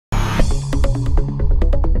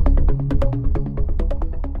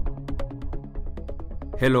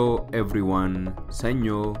Hello everyone,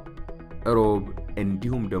 ሰኞ ሮብ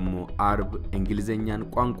እንዲሁም ደግሞ አርብ እንግሊዘኛን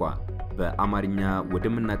ቋንቋ በአማርኛ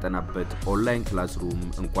ወደምናጠናበት ኦንላይን ክላስሩም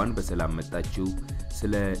እንኳን በሰላም መጣችሁ።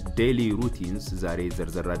 ስለ ዴይሊ ሩቲንስ ዛሬ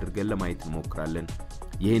ዘርዘር አድርገን ለማየት እንሞክራለን።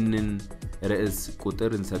 ይህንን ርዕስ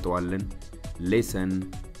ቁጥር እንሰጠዋለን።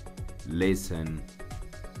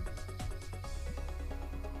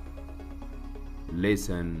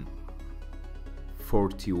 lesson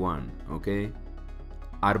 41 okay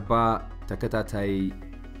 40 ተከታታይ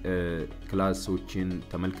ክላሶችን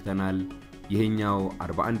ተመልክተናል። ይሄኛው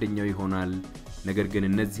 41ኛው ይሆናል። ነገር ግን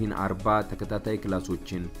እነዚህን 40 ተከታታይ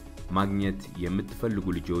ክላሶችን ማግኘት የምትፈልጉ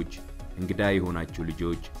ልጆች፣ እንግዳ የሆናችሁ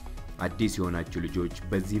ልጆች፣ አዲስ የሆናችሁ ልጆች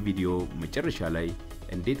በዚህ ቪዲዮ መጨረሻ ላይ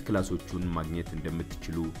እንዴት ክላሶቹን ማግኘት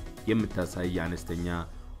እንደምትችሉ የምታሳይ አነስተኛ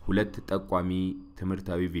ሁለት ጠቋሚ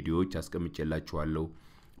ትምህርታዊ ቪዲዮዎች አስቀምጬላችኋለሁ።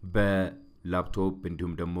 በላፕቶፕ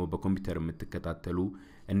እንዲሁም ደግሞ በኮምፒውተር የምትከታተሉ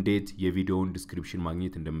እንዴት የቪዲዮውን ዲስክሪፕሽን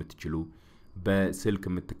ማግኘት እንደምትችሉ፣ በስልክ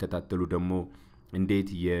የምትከታተሉ ደግሞ እንዴት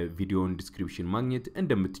የቪዲዮውን ዲስክሪፕሽን ማግኘት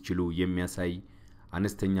እንደምትችሉ የሚያሳይ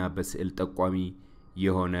አነስተኛ በስዕል ጠቋሚ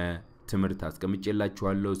የሆነ ትምህርት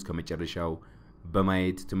አስቀምጬላችኋለሁ። እስከ መጨረሻው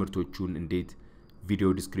በማየት ትምህርቶቹን እንዴት ቪዲዮ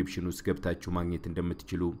ዲስክሪፕሽን ውስጥ ገብታችሁ ማግኘት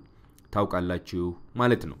እንደምትችሉ ታውቃላችሁ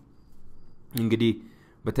ማለት ነው። እንግዲህ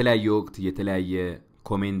በተለያየ ወቅት የተለያየ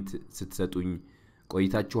ኮሜንት ስትሰጡኝ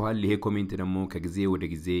ቆይታችኋል። ይሄ ኮሜንት ደግሞ ከጊዜ ወደ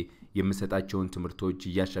ጊዜ የምሰጣቸውን ትምህርቶች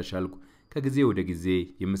ያሻሻልኩ ከጊዜ ወደ ጊዜ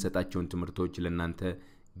የምሰጣቸውን ትምህርቶች ለእናንተ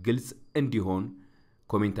ግልጽ እንዲሆን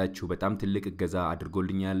ኮሜንታችሁ በጣም ትልቅ እገዛ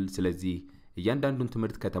አድርጎልኛል። ስለዚህ እያንዳንዱን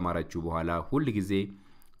ትምህርት ከተማራችሁ በኋላ ሁሉ ጊዜ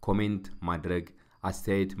ኮሜንት ማድረግ፣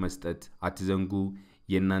 አስተያየት መስጠት አትዘንጉ።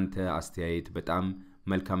 የእናንተ አስተያየት በጣም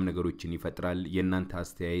መልካም ነገሮችን ይፈጥራል። የእናንተ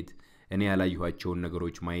አስተያየት እኔ ያላየኋቸውን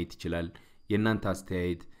ነገሮች ማየት ይችላል። የእናንተ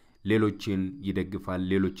አስተያየት ሌሎችን ይደግፋል፣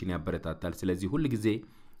 ሌሎችን ያበረታታል። ስለዚህ ሁሉ ጊዜ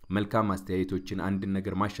መልካም አስተያየቶችን፣ አንድ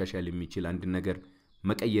ነገር ማሻሻል የሚችል አንድ ነገር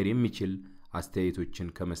መቀየር የሚችል አስተያየቶችን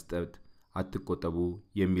ከመስጠት አትቆጠቡ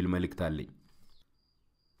የሚል መልእክት አለኝ።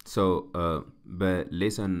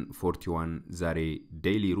 በሌሰን 41 ዛሬ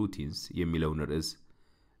ዴይሊ ሩቲንስ የሚለውን ርዕስ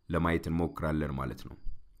ለማየት እንሞክራለን ማለት ነው።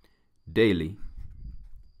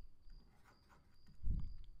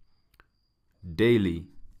 ዴይሊ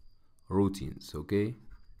routines, okay?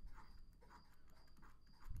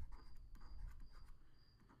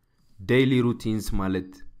 Daily routines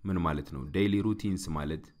ማለት ምን ማለት ነው? Daily routines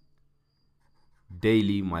ማለት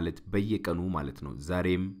daily ማለት በየቀኑ ማለት ነው።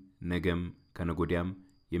 ዛሬም ነገም ከነጎዲያም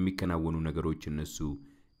የሚከናወኑ ነገሮች እነሱ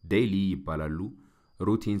daily ይባላሉ።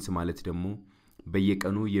 routines ማለት ደግሞ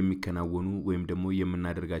በየቀኑ የሚከናወኑ ወይም ደግሞ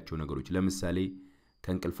የምናደርጋቸው ነገሮች። ለምሳሌ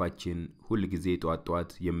ከእንቅልፋችን ሁሉ ጊዜ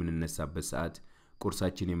ጧት የምንነሳበት ሰዓት፣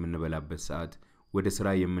 ቁርሳችን የምንበላበት ሰዓት፣ ወደ ስራ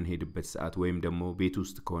የምንሄድበት ሰዓት ወይም ደግሞ ቤት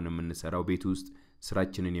ውስጥ ከሆነ የምንሰራው ቤት ውስጥ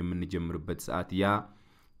ስራችንን የምንጀምርበት ሰዓት ያ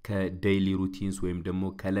ከዴይሊ ሩቲንስ ወይም ደግሞ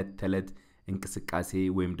ከለት ተለት እንቅስቃሴ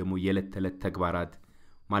ወይም ደግሞ የለት ተለት ተግባራት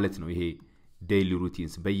ማለት ነው። ይሄ ዴይሊ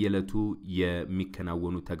ሩቲንስ በየለቱ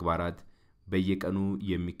የሚከናወኑ ተግባራት፣ በየቀኑ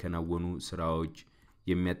የሚከናወኑ ስራዎች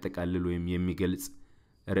የሚያጠቃልል ወይም የሚገልጽ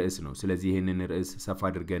ርዕስ ነው። ስለዚህ ይሄንን ርዕስ ሰፋ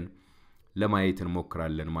አድርገን ለማየት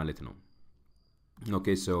እንሞክራለን ማለት ነው።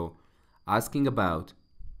 Okay, so asking about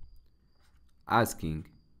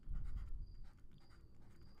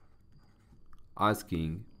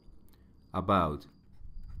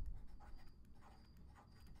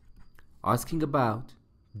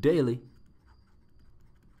daily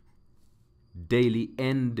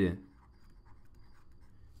and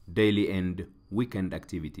weekend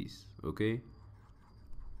activities, okay?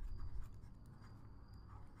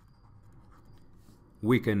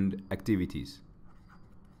 Weekend activities.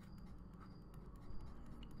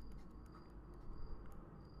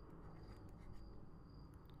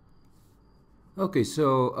 Okay, so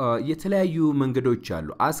የተለያዩ መንገዶች አሉ።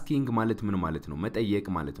 asking ማለት ምን ማለት ነው? መጠየቅ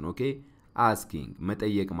ማለት ነው። okay? asking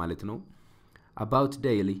መጠየቅ ማለት ነው። about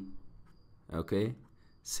daily, okay?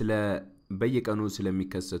 ስለ በየቀኑ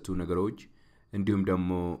ስለሚከሰቱ ነገሮች። እንዲሁም ደግሞ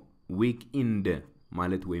weekend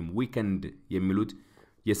ማለት ወይም weekend የሚሉት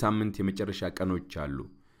የሳምንት የመጨረሻ ቀኖች አሉ።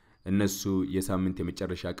 እነሱ የሳምንት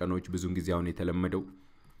የመጨረሻ ቀኖች ብዙን ጊዜ አሁን የተለመደው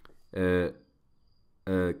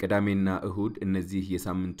ቅዳሜና እሁድ እነዚህ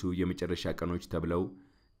የሳምንቱ የመጨረሻ ቀኖች ተብለው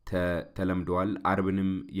ተለምደዋል። አርብንም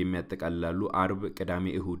የሚያጠቃልላሉ። አርብ፣ ቅዳሜ፣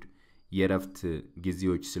 እሁድ የረፍት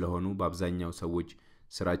ጊዜዎች ስለሆኑ በአብዛኛው ሰዎች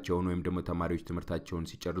ስራቸውን ወይም ደግሞ ተማሪዎች ትምህርታቸውን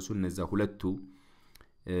ሲጨርሱ እነዛ ሁለቱ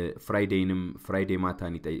ፍራይዴይ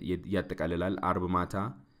ማታን ያጠቃልላል። አርብ ማታ፣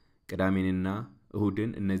 ቅዳሜንና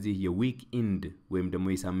እሁድን እነዚህ የዊክ ኢንድ ወይም ደግሞ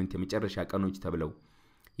የሳምንት የመጨረሻ ቀኖች ተብለው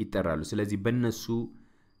ይጠራሉ። ስለዚህ በእነሱ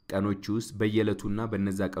ቀኖች ውስጥ በየለቱና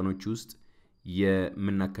በእነዛ ቀኖች ውስጥ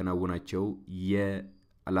የምናከናውናቸው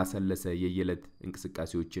የአላሰለሰ የየለት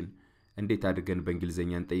እንቅስቃሴዎችን እንዴት አድርገን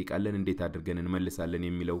በእንግሊዘኛ እንጠይቃለን እንዴት አድርገን እንመልሳለን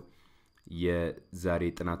የሚለው የዛሬ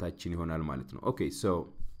ጥናታችን ይሆናል ማለት ነው ኦኬ so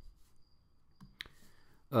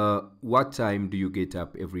what time do you get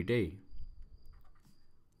up every day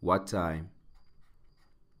what time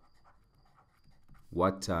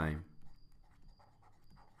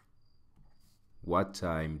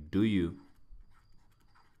do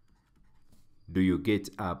you get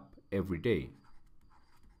up every day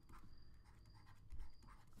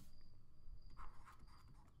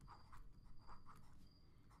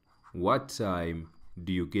what time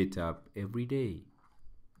do you get up every day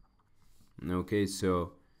okay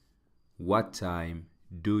so what time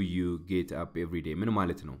do you get up every day ምን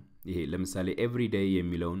ማለት ነው ይሄ ለምሳሌ every day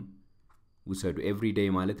የሚለውን ውሰዱ every day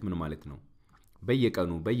ማለት ምን ማለት ነው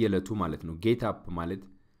በየቀኑ በየለቱ ማለት ነው get up ማለት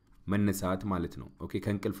መነሳት ማለት ነው ኦኬ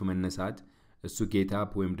ከእንቅልፍ መነሳት እሱ get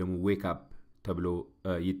up ወይም ደግሞ wake up ተብሎ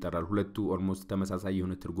ይጠራል ሁለቱ almost ተመሳሳይ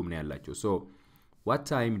የሆነ ትርጉም ነው ያላቸው so what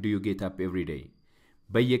time do you get up every day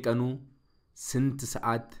በየቀኑ ስንት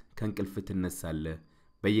ሰዓት ከእንቅልፍ ትነሳለህ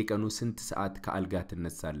በየቀኑ ስንት ሰዓት ከአልጋ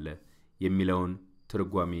ትነሳለህ የሚለውን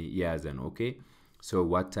ትርጓሜ የያዘ ነው ኦኬ so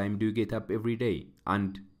what time do you get up every day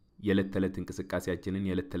አንድ የዕለት ተዕለት እንቅስቃሴያችንን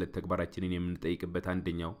የዕለት ተዕለት ተግባራችንን የምንጠይቅበት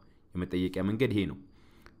አንደኛው የመጠየቂያ መንገድ ይሄ ነው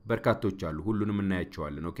በርካቶች አሉ ሁሉንም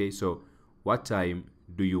እናያቸዋለን ኦኬ so what time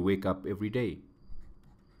do you wake up every day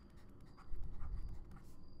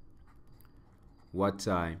what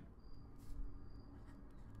time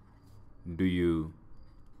do you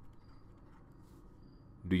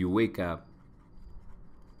wake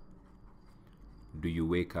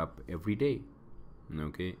up every day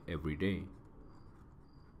okay every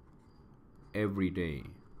day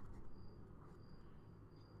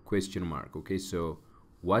question mark okay so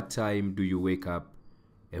what time do you wake up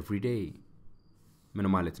every day ምን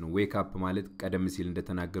ማለት ነው wake up ማለት ቀደም ሲል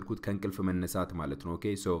እንደተናገርኩት ከእንቅልፍ መነሳት ማለት ነው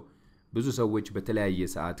okay so ብዙ ሰዎች በተለያየ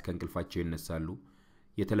ሰዓት ከእንቅልፋቸው ይነሳሉ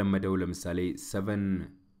የተለመደው ለምሳሌ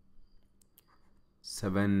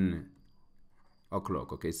 7 o'clock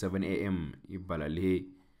okay 7 am ይባላል ይሄ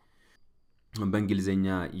በእንግሊዘኛ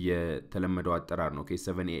የተለመደው አጠራር ነው okay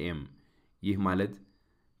 7 am ይህ ማለት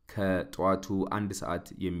ከጧቱ 1 ሰዓት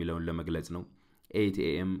የሚለውን ለመግለጽ ነው 8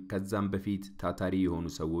 am ከዛም በፊት ታታሪ የሆኑ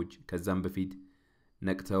ሰዎች ከዛም በፊት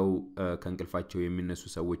ነቅተው ከእንቅልፋቸው የሚነሱ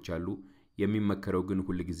ሰዎች አሉ የሚመከረው ግን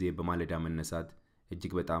ሁሉ ጊዜ በማለዳ መነሳት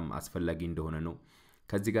እጅግ በጣም አስፈላጊ እንደሆነ ነው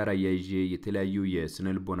ከዚህ ጋር ያይዤ የተለያዩ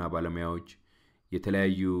የስነልቦና ባለሙያዎች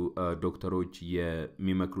የተለያዩ ዶክተሮች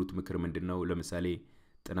የሚመክሩት ምክር ምንድነው ለምሳሌ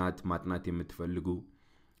ጥናት ማጥናት የምትፈልጉ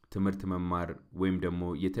ትምህርት መማር ወይም ደግሞ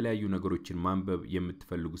የተለያዩ ነገሮችን ማንበብ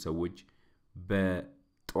የምትፈልጉ ሰዎች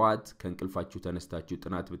በጧት ከእንቅልፋችሁ ተነስታችሁ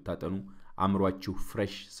ጥናት ብታጠኑ አምሯችሁ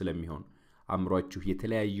ፍሬሽ ስለሚሆን አምሯችሁ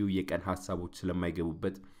የተለያዩ የቀን ሐሳቦች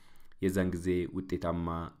ስለማይገቡበት የዛን ጊዜ ውጤታማ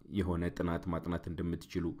የሆነ ጥናት ማጥናት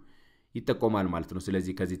እንደምትችሉ ይተቆማል ማለት ነው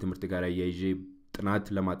ስለዚህ ከዚህ ትምህርት ጋር ያይዤ ጥናት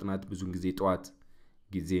ለማጥናት ብዙ ጊዜ ጧት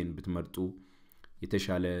ጊዜን ብትመርጡ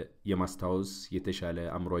የተሻለ የማስታወስ የተሻለ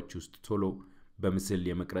አምሯችሁ ውስጥ ቶሎ በምስል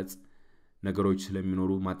የመቅረጽ ነገሮች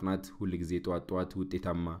ስለሚኖሩ ማጥናት ሁሉ ጊዜ ጧት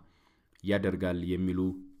ውጤታማ ያደርጋል የሚሉ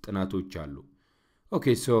ጥናቶች አሉ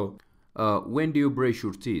okay so when do you brush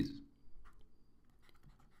your teeth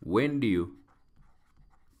when do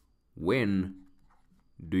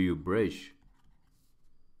you brush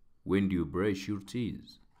your teeth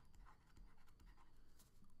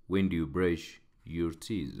when do you brush your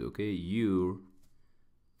teeth okay your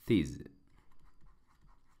teeth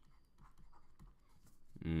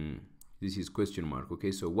this is question mark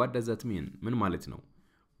okay so what does that mean ምን ማለት ነው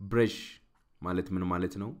brush ማለት ምን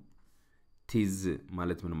ማለት ነው teeth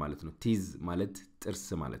ማለት ምን ማለት ነው teeth ማለት ጥርስ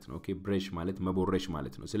ማለት ነው okay brush ማለት መቦረሽ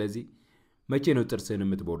ማለት ነው ስለዚህ መቼ ነው ጥርስን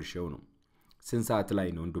የምትቦርሸው ነው ስንት ሰዓት ላይ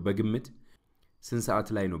ነው እንዶ በግምት ስንት ሰዓት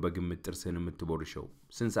ላይ ነው በግምት ጥርስን የምትቦርሸው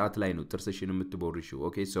ስንት ሰዓት ላይ ነው ጥርስሽን የምትቦርሽው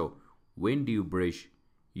okay so when do you brush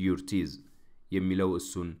your teeth የሚለው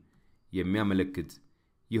እሱን የሚያመለክት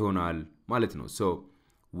ይሆናል ማለት ነው so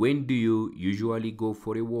when do you usually go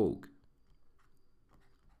for a walk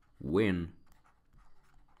when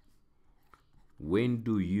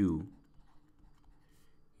do you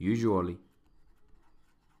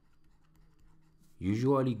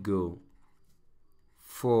usually go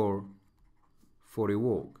for a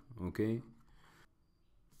walk okay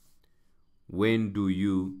when do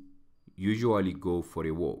you usually go for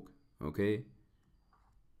a walk okay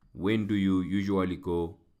when do you usually go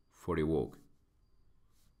for a walk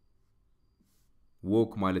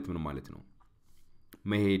walk ማለት ምን ማለት ነው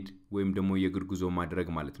መሄድ ወይም ደግሞ የእግር ጉዞ ማድረግ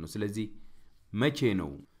ማለት ነው ስለዚህ መቼ ነው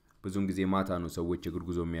ብዙን ጊዜ ማታ ነው ሰዎች የእግር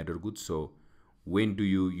ጉዞ የሚያደርጉት so when do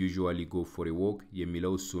you usually go for a walk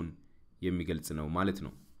የሚለው እሱን የሚገልጽ ነው ማለት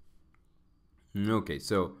ነው okay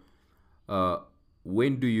so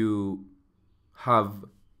when do you have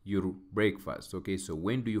your breakfast okay so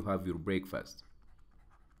when do you have your breakfast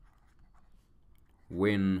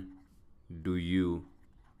when do you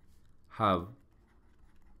have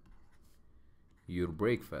your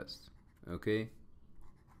breakfast okay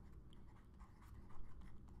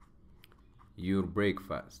your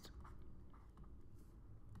breakfast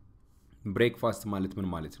breakfast ማለት ምን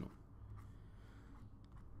ማለት ነው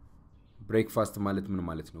breakfast ማለት ምን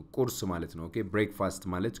ማለት ነው ቁርስ ማለት ነው okay breakfast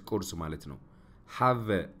ማለት ቁርስ ማለት ነው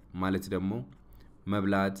have ማለት ደግሞ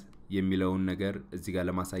መብላት የሚለውን ነገር እዚህ ጋር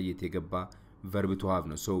ለማሳየት የገባ verb to have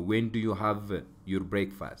ነው so when do you have your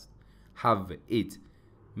breakfast have it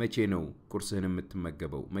መቼ ነው ቁርስህን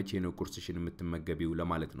የምትመገበው መቼ ነው ቁርስሽን የምትመገቢው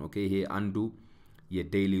ለማለት ነው okay ይሄ አንዱ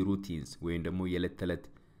የዴይሊ ሩቲንስ ወይም ደግሞ የዕለት ተዕለት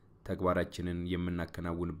ተግባራችንን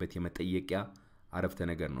የምናከናውንበት የመጠየቂያ አረፍተ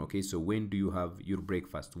ነገር ነው okay so when do you have your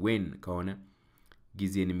breakfast when ከሆነ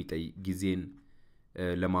ጊዜን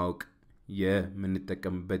ለማወቅ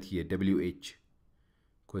የምንጠቀምበት የwh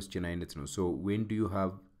question አይነት ነው so when do you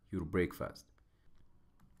have your breakfast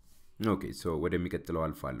okay so ወደሚቀጥለው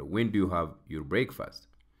አልፋለሁ when do you have your breakfast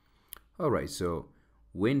all right so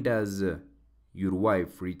when does your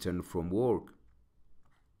wife return from work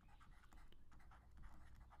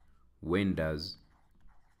when does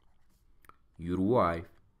your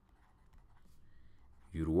wife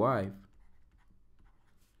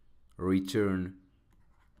return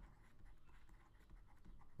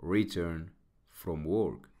from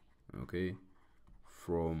work okay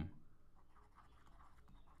from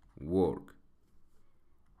work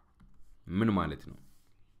ምን ማለት ነው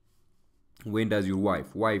when does your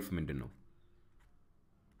wife ምንድነው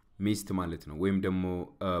ሚስት ማለት ነው ወይም ደግሞ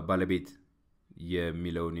ባለቤት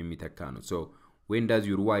የሚለውን የሚተካ ነው so when does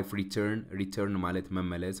your wife return ማለት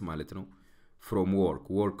መመለስ ማለት ነው from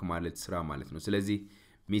work ማለት ስራ ማለት ነው ስለዚህ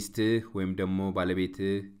ሚስትህ ወይም ደግሞ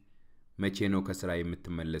ባለቤትህ መቼ ነው ከስራ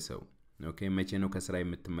የምትመለሰው okay መቼ ነው ከስራ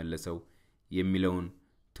የምትመለሰው የሚለውን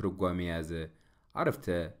ትርጓሜ ያዘ አረፍተ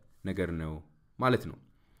ነገር ነው ማለት ነው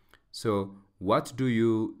so what do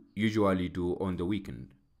you usually do on the weekend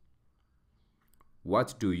what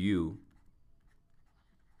do you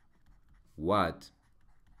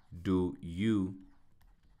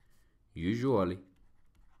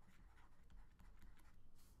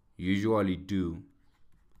usually do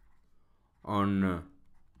on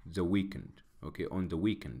the weekend okay on the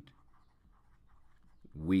weekend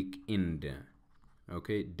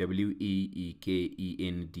okay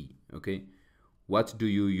weekend okay what do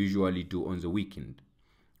you usually do on the weekend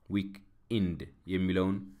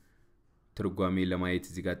የሚለውን ትርጓሜ ለማየት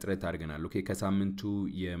እዚህ ጋር ጥረት አድርገናል okay ከሳምንቱ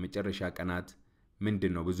የመጨረሻ ቀናት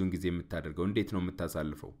ምንድነው ብዙን ጊዜ የምታደርገው እንዴት ነው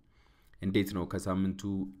የምታሳልፈው እንዴት ነው ከሳምንቱ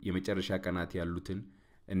የመጨረሻ ቀናት ያሉትን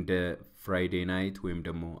እንደ ፍራይዴይ ናይት ወይም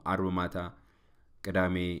ደግሞ አርብ ማታ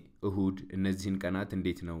ቅዳሜ እሁድ እነዚህን ቀናት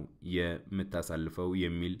እንዴት ነው የምታሳልፈው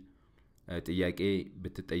የሚል ጥያቄ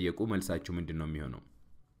ብትጠየቁ መልሳችሁ ምንድነው የሚሆነው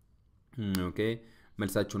okay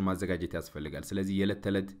መልሳችሁን ማዘጋጀት ያስፈልጋል ስለዚህ የዕለት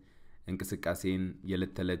ተዕለት እንቅስቃሴን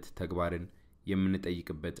የዕለት ተዕለት ተግባርን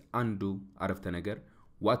የምንጠይቅበት አንዱ አረፍተ ነገር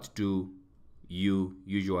what do you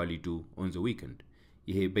usually do on the weekend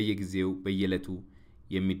ይሄ በየጊዜው በየዕለቱ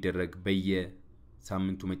የሚደረግ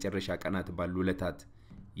በየሳምንቱ መጨረሻ ቀናት ባሉ ዕለታት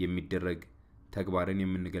የሚደረግ ተግባርን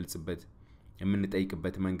የምንገልጽበት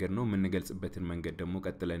የምንጠይቅበት መንገድ ነው የምንገልጽበትን መንገድ ደግሞ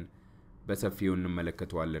ቀጥለን በሰፊው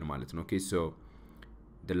እንመለከተዋለን ማለት ነው okay so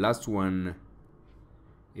the last one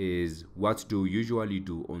is what do you usually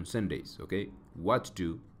do on Sundays okay what do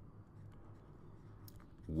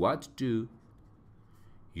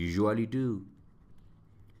usually do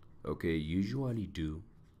okay usually do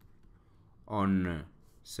on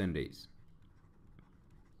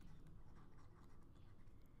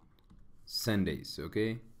Sundays okay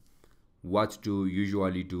what do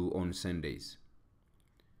usually do on Sundays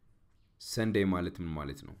Sunday ማለት ምን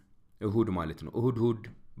ማለት ነው እሁድ ማለት ነው እሁድ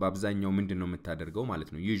በአብዛኛው ምንድነው የምታደርገው ማለት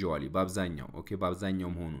ነው usually በአብዛኛው okay በአብዛኛው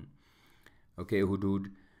መሆኑን okay እሁድ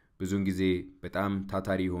ብዙን ጊዜ በጣም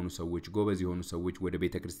ታታሪ የሆኑ ሰዎች ጎበዝ የሆኑ ሰዎች ወደ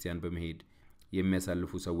ቤተክርስቲያን በመሄድ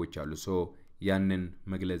የሚያሳልፉ ሰዎች አሉ so ያንን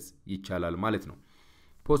መግለጽ ይቻላል ማለት ነው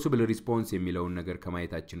possible response የሚለውን ነገር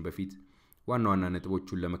ከማየታችን በፊት ዋና ዋና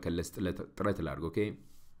ነጥቦቹን ለመከለስ ጥረት ላድርግ okay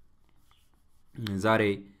ዛሬ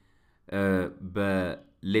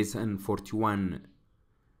በሌሰን 41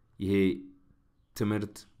 ይሄ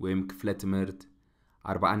ትምህርት ወይም ክፍለ ትምህርት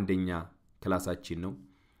 41ኛ ክላሳችን ነው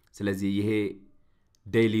ስለዚህ ይሄ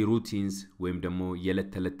ዴይሊ ሩቲንስ ወይም ደግሞ የዕለት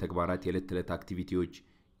ተዕለት ተግባራት የዕለት ተዕለት አክቲቪቲዎች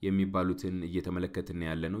የሚባሉትን እየተመለከትን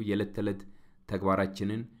ያለ ነው የዕለት ተዕለት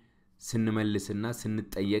ተግባራችንን ስንመልስና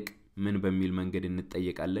ስንጠየቅ ምን በሚል መንገድ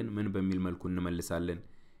እንጠየቃለን ምን በሚል መልኩ እንመልሳለን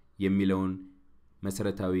የሚለውን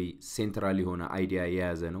መሰረታዊ ሴንትራል የሆነ አይዲያ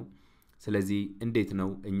የያዘ ነው ስለዚህ እንዴት ነው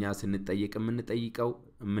እኛ ስንጠየቅ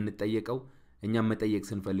የምንጠየቀው እኛ መጠየቅ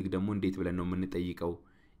ስንፈልግ ደግሞ እንዴት ብለን ነው የምንጠይቀው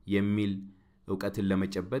የሚል ዕውቀትን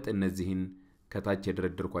ለመጨበጥ እነዚህን ከታች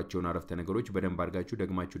የደረደርኳቸውን አረፍተ ነገሮች በደንብ አድርጋችሁ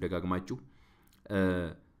ደጋግማችሁ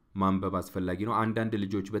ማንበብ አስፈላጊ ነው አንዳንድ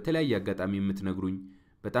ልጆች በተለያየ አጋጣሚ የምትነግሩኝ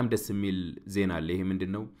በጣም ደስ የሚል ዜና አለ ይሄ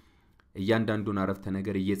ምንድነው እያንዳንዱን አረፍተ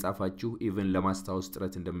ነገር እየጻፋችሁ ኢቭን ለማስታወስ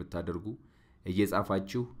ጥረት እንደምታደርጉ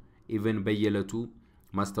እየጻፋችሁ ኢቭን በየለቱ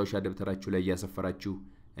ማስታወሻ ደብተራችሁ ላይ ያሰፈራችሁ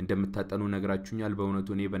እንደምታጠኑ ነግራችሁኛል በእውነቱ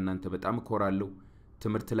እኔ በእናንተ በጣም ኮራለሁ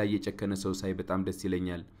ትምህርት ላይ የጨከነ ሰው ሳይ በጣም ደስ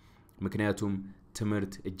ይለኛል ምክንያቱም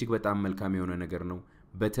ትምህርት እጅግ በጣም መልካም የሆነ ነገር ነው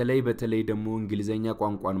በተለይ ደግሞ እንግሊዘኛ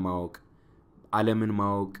ቋንቋን ማወቅ ዓለምን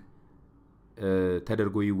ማወቅ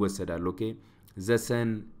ተደርጎ ይወሰዳል ኦኬ the sun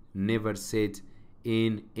never set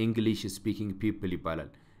in English speaking people ይባላል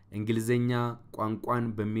እንግሊዘኛ ቋንቋን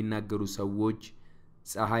በሚናገሩ ሰዎች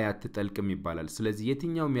ፀሐይ አትጠልቅም ይባላል ስለዚህ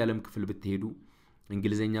የትኛውም የዓለም ክፍል ብትሄዱ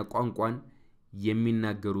እንግሊዘኛ ቋንቋን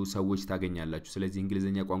የሚናገሩ ሰዎች ታገኛላችሁ ስለዚህ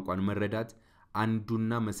እንግሊዘኛ ቋንቋን መረዳት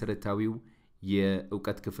አንዱና መሰረታዊው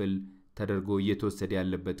የዕውቀት ክፍል ተደርጎ እየተወሰደ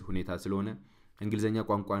ያለበት ሁኔታ ስለሆነ እንግሊዘኛ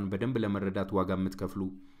ቋንቋን በደንብ ለመረዳት ዋጋ የምትከፍሉ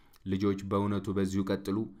ልጆች በእውነቱ በዚሁ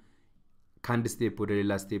ቀጥሉ ካንድ ስቴፕ ወደ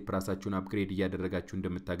ሌላ ስቴፕ ራሳችሁን አፕግሬድ እያደረጋችሁ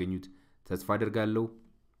እንደምታገኙት ተስፋ አደርጋለሁ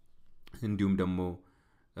እንዲሁም ደግሞ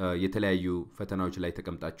የተለያዩ ፈተናዎች ላይ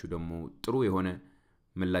ተቀምጣችሁ ደግሞ ጥሩ የሆነ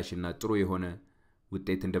ምላሽና ጥሩ የሆነ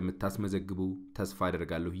ውጤት እንደምታስመዘግቡ ተስፋ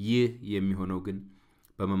አደርጋለሁ ይህ የሚሆነው ግን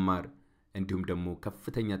በመማር እንዲሁም ደግሞ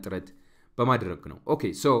ከፍተኛ ጥረት በማድረግ ነው ኦኬ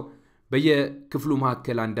ሶ በየክፍሉ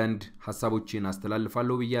መካከል አንዳንድ ሐሳቦችን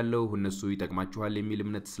አስተላልፋለሁ ብያለሁ እነሱ ይጠቅማችኋል የሚል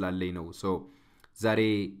እምነት ስላለኝ ነው ሶ ዛሬ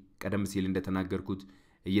ቀደም ሲል እንደተናገርኩት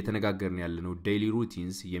እየተነጋገርን ያለነው ዴይሊ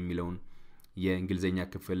ሩቲንስ የሚለውን የእንግሊዘኛ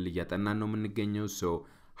ክፍል እያጠናን ነው የምንገኘው ሶ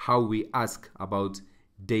how we ask about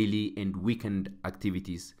daily and weekend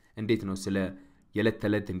activities እንዴት ነው ስለ የዕለት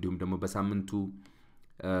ተዕለት እንዲሁም ደግሞ በሳምንቱ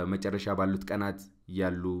መጨረሻ ባሉት ቀናት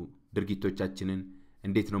ያሉ ድርጊቶቻችንን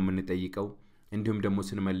እንዴት ነው የምንጠይቀው እንዲሁም ደግሞ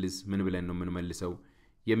ስንመልስ ምን ብለን ነው የምንመልሰው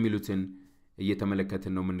የሚሉትን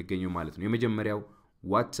እየተመለከትን ነው የምንገኘው ማለት ነው የመጀመሪያው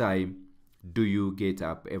what time do you get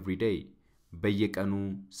up every day በየቀኑ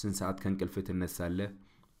ስንት ሰዓት ከእንቅልፍ ትነሳለህ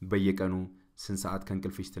በየቀኑ ስንት ሰዓት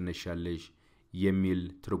ከእንቅልፍሽ ትነሻለሽ የሚል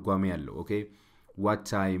ትርጓሜ ያለው ኦኬ what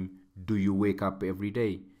time do you wake up every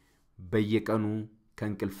day በየቀኑ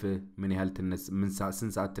ከእንቅልፍ ምን ያህል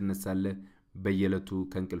ስንት ሰዓት ትነሳለህ በየለቱ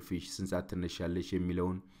ከእንቅልፍሽ ስንት ሰዓት ትነሻለሽ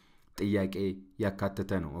የሚለውን ጥያቄ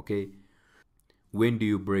ያካተተ ነው ኦኬ when do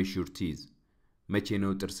you brush your teeth መቼ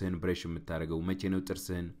ነው ጥርስህን ብረሽ የምታደርገው መቼ ነው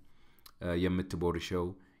ጥርስህን የምትቦርሸው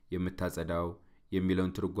የምታጸዳው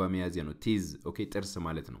የሚለውን ትርጓሜ ያዘ ነው teeth ኦኬ ጥርስ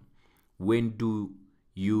ማለት ነው when do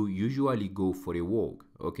you usually go for a walk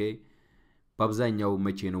okay በአብዛኛው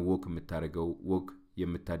መቼ ነው walk የምታደርገው walk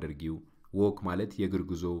የምታደርጊው walk ማለት የእግር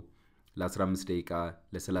ጉዞ ለ15 ደቂቃ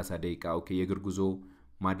ለ30 ደቂቃ ኦኬ የእግር ጉዞ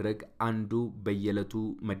ማድረግ አንዱ በየለቱ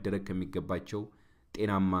መደረግ ከሚገባቸው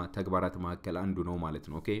ጤናማ ተግባራት መካከል አንዱ ነው ማለት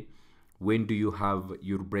ነው ኦኬ when do you have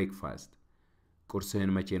your breakfast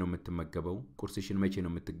ቁርስህን መቼ ነው የምትመገበው ቁርስሽን መቼ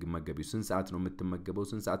ነው የምትመገቢው ስንት ሰዓት ነው የምትመገበው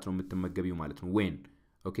ስንት ሰዓት ነው የምትመገቢው ማለት ነው when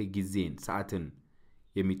ኦኬ ጊዜን ሰዓትን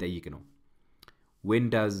የሚጠይቅ ነው when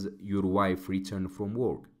does your wife return from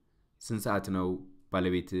work ስንት ሰዓት ነው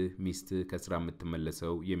ባለቤትህ ሚስትህ ከስራ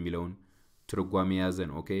የምትመለሰው የሚለውን ትርጓሜ ያዘ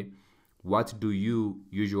ነው ኦኬ what do you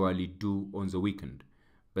usually do on the weekend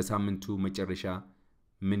በሳምንቱ መጨረሻ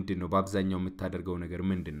ምንድነው በአብዛኛው የምታደርገው ነገር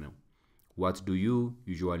ምንድነው what do you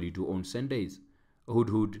usually do on Sundays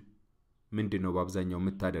እሁድ ምንድነው በአብዛኛው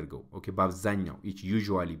የምታደርገው ኦኬ በአብዛኛው each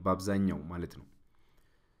usually በአብዛኛው ማለት ነው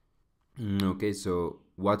okay so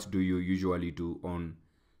what do you usually do on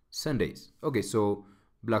Sundays okay so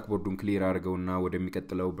blackboardን ክሊር አድርገውና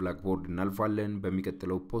ወደሚቀጥለው blackboard እናልፋለን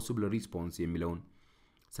በሚቀጥለው possible response የሚለውን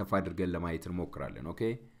ሰፋ አድርገን ለማየት እንሞክራለን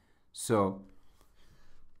okay so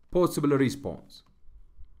possible response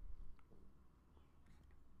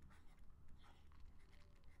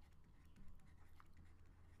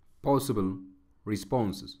possible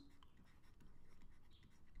responses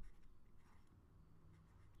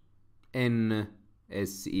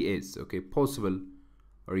NSES okay possible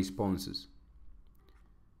responses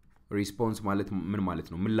response ማለት ምን ማለት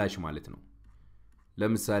ነው ምላሽ ማለት ነው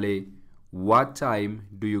ለምሳሌ what time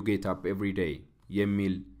do you get up every day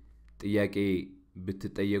የሚል ጥያቄ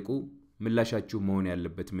ብትጠየቁ ምላሻችሁ መሆን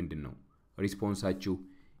ያለበት ምንድነው ሪስፖንሳችሁ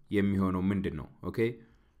የሚሆነው ምንድነው ኦኬ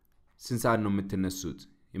ስንት ሰዓት ነው የምትነሱት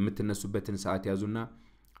የምትነሱበትን ሰዓት ያዙና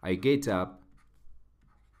I get up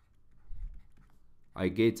I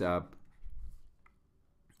get up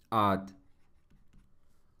at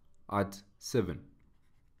 7.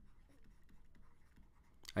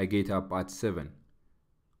 I get up at 7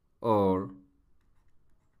 or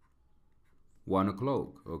 1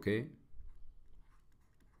 o'clock, okay?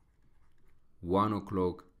 1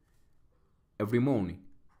 o'clock every morning.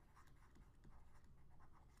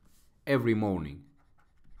 Every morning.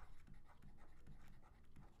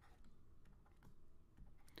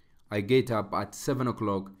 I get up at 7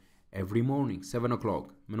 o'clock every morning. 7 o'clock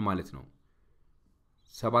ምን ማለት ነው?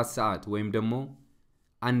 7 ሰዓት ወይም ደግሞ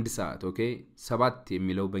 1 ሰዓት ኦኬ 7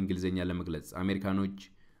 የሚለው በእንግሊዘኛ ለመግለጽ አሜሪካኖች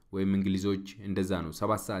ወይም እንግሊዞች እንደዛ ነው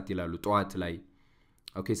 7 ሰዓት ይላሉ ጠዋት ላይ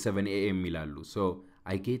ኦኬ 7 am ይላሉ so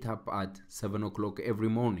I get up at 7 o'clock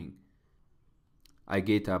every morning. I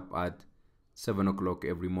get up at 7 o'clock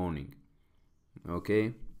every morning. Okay?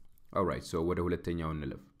 All right. So ወደ ሁለተኛው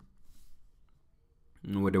እንለፍ.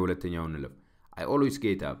 I always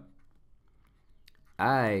get up.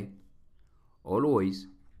 I always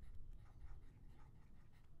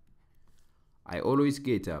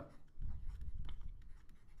get up.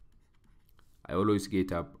 I always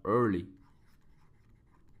get up early.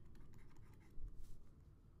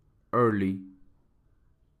 Early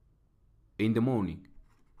in the morning.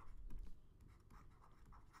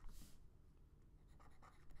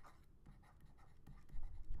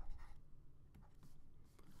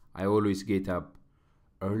 I always get up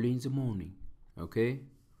early in the morning. Okay?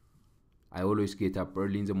 I always get up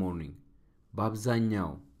early in the morning. በአብዛኛው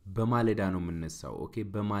በማለዳ ነው የምነሳው ኦኬ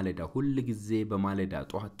በማለዳ ሁሉ ጊዜ በማለዳ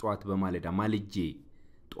ጧት በማለዳ ማልጄ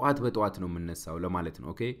ጧት በጧት ነው የምነሳው ለማለት ነው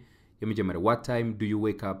ኦኬ የመጀመሪያ what time do you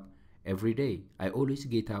wake up every day? I always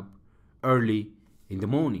get up early in the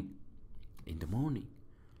morning. In the morning.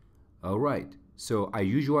 All right. So I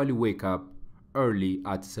usually wake up early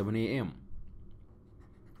at 7 a.m.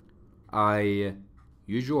 I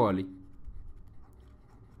usually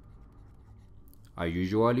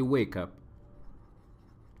wake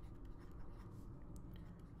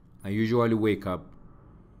up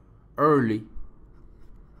early.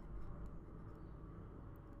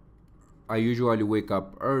 I usually wake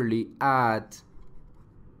up early at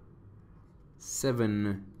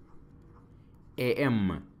 7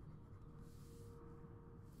 a.m.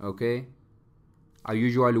 Okay? I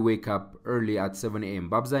usually wake up early at 7 a.m.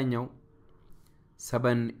 በአብዛኛው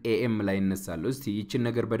 7 a.m. ላይ እነሳለሁ እስቲ ይችን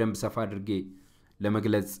ነገር በደንብ ሰፋ አድርጌ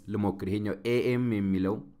ለመግለጽ ልሞክር ይሄኛው a.m.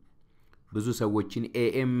 የሚለው ብዙ ሰዎችን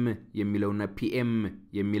a.m. የሚለውና p.m.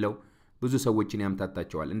 የሚለው ብዙ ሰዎችን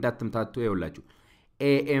ያምታታቸዋል እንዳትምታቱ ይኸውላችሁ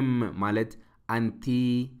a.m. ማለት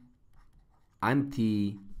አንቲ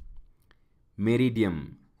ሜሪዲየም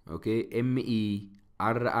ኦኬ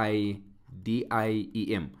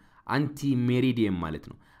MERIDIEM አንቲ ሜሪዲየም ማለት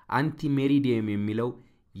ነው አንቲ ሜሪዲየም የሚለው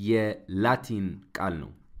የላቲን ቃል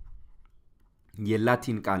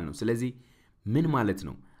ነው ስለዚህ ምን ማለት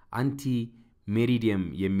ነው አንቲ ሜሪዲየም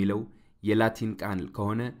የሚለው የላቲን ቃል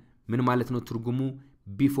ከሆነ ምን ማለት ነው ትርጉሙ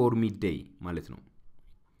before midday ማለት ነው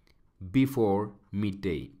before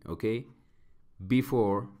midday okay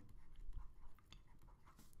before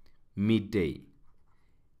midday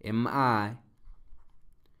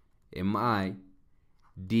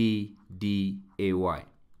MIDDAY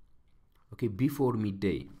okay before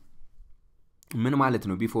midday ምን ማለት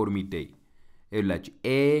ነው before midday ይላችሁ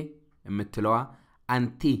a የምትለዋ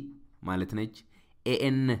አንቲ ማለት ነች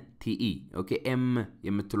ANTE okay M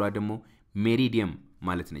የምትለዋ ደግሞ ሜሪዲየም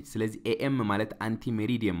ማለት ነች ስለዚህ AM ማለት አንቲ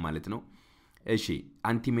ሜሪዲየም ማለት ነው እሺ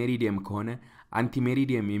አንቲ ሜሪዲየም ከሆነ አንቲ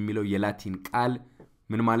ሜሪዲየም የሚለው የላቲን ቃል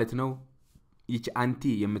ምን ማለት ነው ይች አንቲ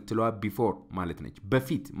የምትለዋ before ማለት ነች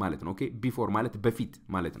በፊት ማለት ነው ኦኬ before ማለት በፊት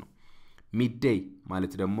ማለት ነው midday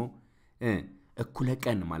ማለት ደግሞ እኩለ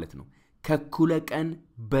ቀን ማለት ነው ከእኩለ ቀን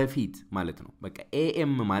በፊት ማለት ነው በቃ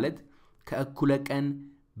AM ማለት ከእኩለ ቀን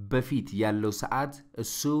በፊት ያለው ሰዓት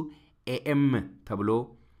እሱ AM ተብሎ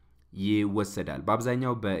ይወሰዳል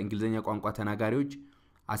በአብዛኛው በእንግሊዘኛ ቋንቋ ተናጋሪዎች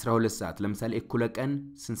 12 ሰዓት ለምሳሌ እኩለ ቀን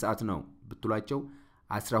ስንት ሰዓት ነው ብትሏቸው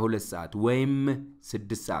 12 ሰዓት ወይም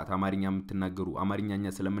 6 ሰዓት አማርኛ የምትናገሩ አማርኛኛ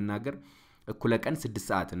ስለምናገር እኩለ ቀን 6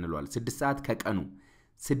 ሰዓት እንሏል 6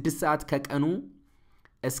 ሰዓት ከቀኑ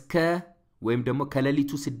እስከ ወይም ደግሞ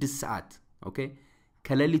ከሌሊቱ 6 ሰዓት ኦኬ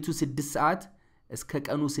ከሌሊቱ 6 ሰዓት እስከ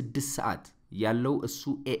ቀኑ 6 ሰዓት ያለው እሱ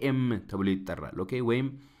AM ተብሎ ይጠራል ኦኬ ወይም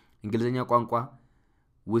እንግሊዘኛ ቋንቋ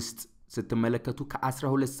ውስጥ ስትመለከቱ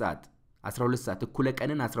ከ12 ሰዓት እኩለ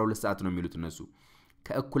ቀንን 12 ሰዓት ነው የሚሉት እነሱ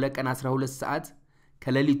ከእኩለ ቀን 12 ሰዓት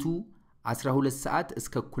ከሌሊቱ 12 ሰዓት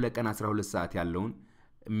እስከ እኩለ ቀን 12 ሰዓት ያለውን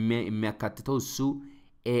የሚያካትተው እሱ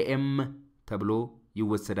AM ተብሎ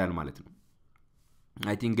ይወሰዳል ማለት ነው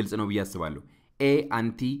I think ግልጽ ነው ብዬ አስባለሁ A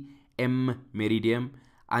አንቲ ኤም ሜሪዲየም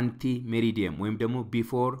አንቲ ሜሪዲየም ወይም ደግሞ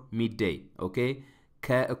ቢፎር ሚድዴይ ኦኬ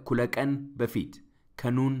ከእኩለ ቀን በፊት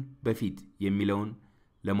ከኑን በፊት የሚለውን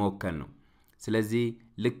ለመወከል ነው ስለዚህ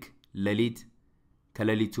ልክ ሌሊት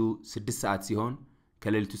ከሌሊቱ 6 ሰዓት ሲሆን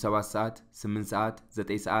ከሌሊቱ 7 ሰዓት 8 ሰዓት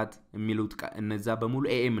 9 ሰዓት የሚሉት እነዛ በሙሉ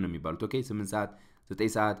ኤኤም ነው የሚባሉት ኦኬ 8 ሰዓት 9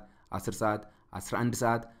 ሰዓት 10 ሰዓት 11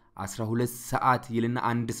 ሰዓት 12 ሰዓት ይልና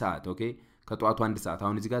 1 ሰዓት ኦኬ ከጧቱ 1 ሰዓት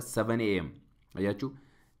አሁን እዚህ ጋር 7 ኤኤም አያችሁ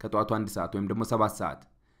ከጧቱ 1 ሰዓት ወይም ደግሞ 7 ሰዓት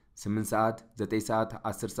 8 ሰዓት 9 ሰዓት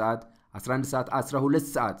 10 ሰዓት 11 ሰዓት 12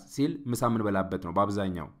 ሰዓት ሲል ምሳ ምን በላበት ነው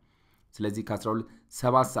በአብዛኛው ስለዚህ ከ12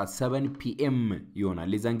 7 ሰዓት 7 ፒኤም ይሆናል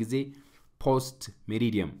ለዛን ጊዜ ፖስት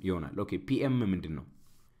ሜሪዲየም ይሆናል ኦኬ ፒኤም ምንድነው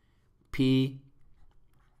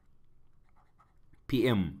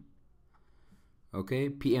ፒኤም ኦኬ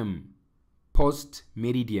ፒኤም ፖስት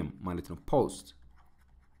ሜሪዲየም ማለት ነው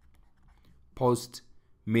ፖስት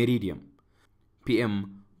ሜሪዲየም ፒኤም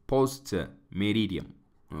ፖስት ሜሪዲየም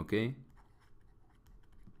ኦኬ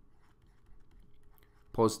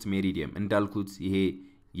ፖስት ሜሪዲየም እንዳልኩት ይሄ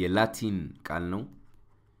የላቲን ቃል ነው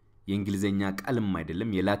የእንግሊዘኛ ቃልም አይደለም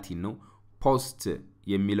የላቲን ነው ፖስት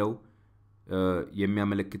የሚለው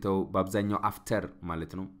የሚያመለክተው በአብዛኛው አፍተር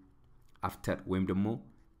ማለት ነው አፍተር ወይም ደግሞ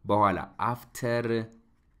በኋላ አፍተር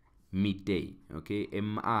ሚድዴይ ኦኬ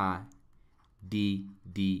ኤም አ ዲ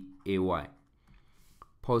ዲ ኤ ዋይ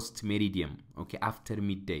ፖስት ሜሪዲየም ኦኬ አፍተር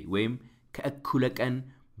ሚድዴይ ወይም ከእኩለ ቀን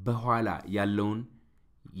በኋላ ያለውን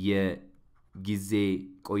የጊዜ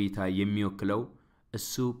ቆይታ የሚወክለው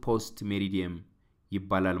እሱ ፖስት ሜሪዲየም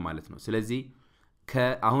ይባላል ማለት ነው ስለዚህ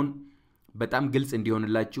ከአሁን በጣም ግልጽ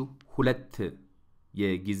እንዲሆንላችሁ ሁለት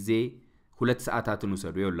የጊዜ ሁለት ሰዓታትን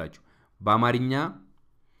ወሰዱ ይወላችሁ በአማርኛ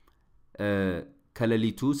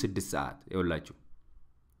ከሌሊቱ 6 ሰዓት ይወላችሁ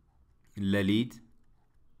ሌሊት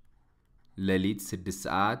 6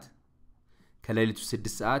 ሰዓት ከሌሊቱ 6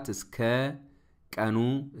 ሰዓት እስከ ቀኑ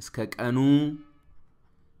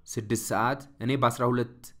 6 ሰዓት እኔ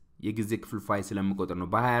በ12 የጊዜ ክፍልፋይ ስለምቆጥር ነው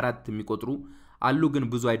በ24 የሚቆጥሩ አሉ ግን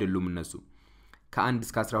ብዙ አይደሉም እነሱ ከ1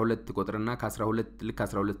 እስከ 12 ቁጥርና ከ12 ልክ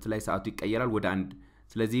 12 ላይ ሰዓቱ ይቀየራል ወደ 1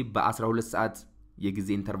 ስለዚህ በ12 ሰዓት የጊዜ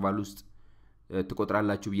ኢንተርቫል ውስጥ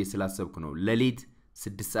ተቆጥራላችሁ ብዬ ስላሰብኩ ነው ሌሊት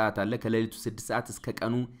 6 ሰዓት አለ ከሌሊቱ 6 ሰዓት እስከ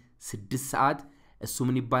ቀኑ 6 ሰዓት እሱ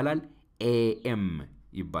ምን ይባላል ኤኤም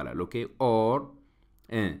ይባላል ኦኬ ኦር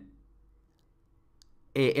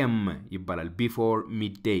ኤኤም ይባላል ቢፎር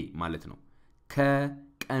ሚድዴይ ማለት ነው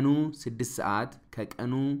ከቀኑ 6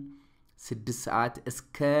 ሰዓት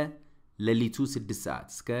እስከ ሌሊቱ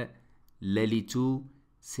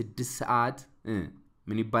 6 ሰዓት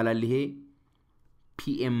ምን ይባላል ይሄ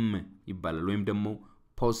ፒኤም ይባላል ወይም ደግሞ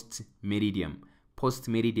ፖስት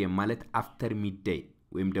ሜሪዲየም ማለት አፍተር ሚድዴይ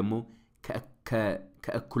ወይም ደግሞ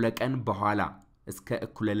ከእኩለ ቀን በኋላ እስከ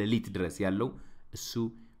እኩለ ሌሊት ድረስ ያለው እሱ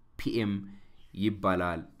ፒኤም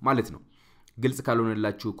ይባላል ማለት ነው ግልጽ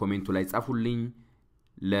ካልሆነላችሁ ኮሜንቱ ላይ ጻፉልኝ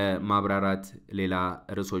ለማብራራት ሌላ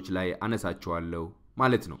ርዕሶች ላይ አነሳቸዋለሁ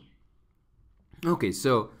ማለት ነው ኦኬ ሶ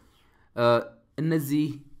እነዚህ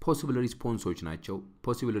ፖሲብል ሪስፖንሶች ናቸው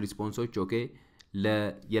ፖሲብል ሪስፖንሶች ኦኬ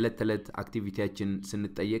ለየለተለት አክቲቪቲያችን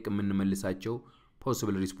ስንጠየቅ የምንመልሳቸው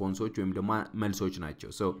ፖሲብል ሪስፖንሶች ወይም ደግሞ መልሶች ናቸው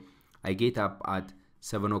ሶ I get up at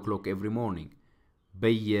 7 o'clock every morning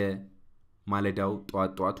በየማለዳው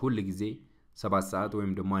ጧት ሁሉ ጊዜ 7 ሰዓት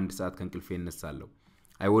ወይም ደግሞ 1 ሰዓት ከእንቅልፌ እነሳለሁ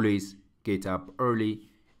I always get up early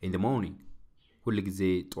in the morning ሁሉ ጊዜ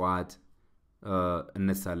ጧት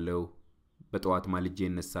እነሳለሁ በጧት ማልጄ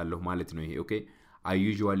እነሳለሁ ማለት ነው ይሄ ኦኬ I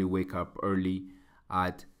usually wake up early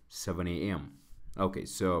at 7 a.m. Okay,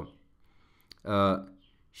 so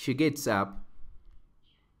she gets up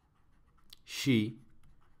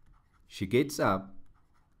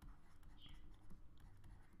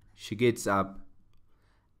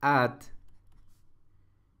at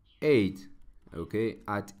 8 okay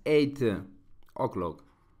at 8 o'clock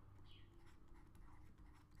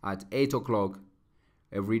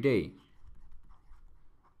every day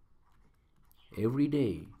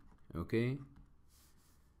okay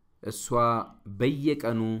እሷ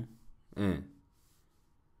በየቀኑ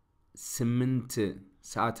 8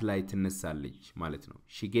 ሰዓት ላይ ትነሳለች ማለት ነው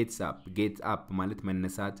she gets up ማለት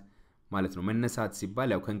መነሳት ማለት ነው መነሳት ሲባል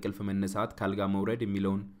ያው ከእንቅልፍ መነሳት ካልጋ መውረድ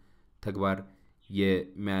የሚለውን ተግባር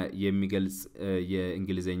የሚገልጽ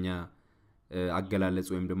የእንግሊዘኛ አገላለጽ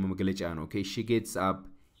ወይም ደግሞ መግለጫ ነው okay she gets up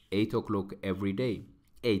 8 o'clock every day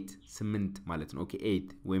 8 ማለት ነው okay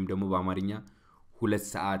 8 ወይም ደግሞ በአማርኛ 2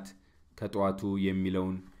 ሰዓት ከጧቱ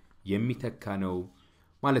የሚለውን የሚተካ ነው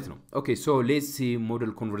ማለት ነው okay so let's see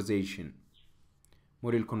model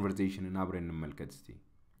conversation እና አብረን እንመልከት እስቲ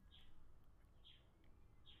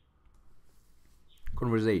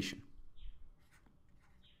conversation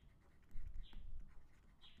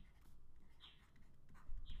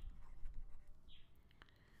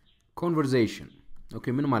conversation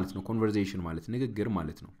okay ምን ማለት ነው conversation ማለት ንግግር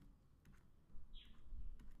ማለት ነው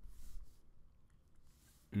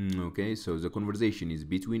okay so the conversation is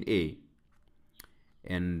between A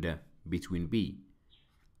and between B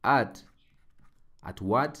at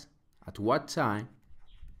what time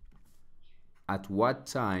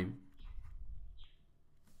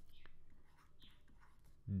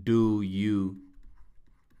do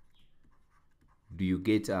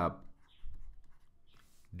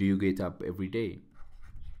you get up every day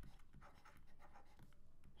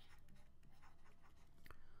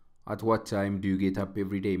at what time do you get up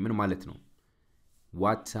every day ምን ማለት ነው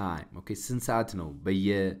what time okay ስንት ሰዓት ነው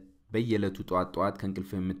በየለቱ ጧት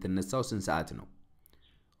ከእንቅልፍ የምትነሳው ስንት ሰዓት ነው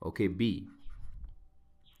okay B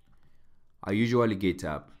I usually get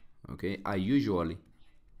up okay I usually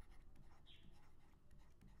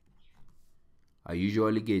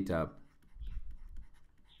get up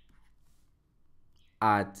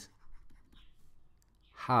at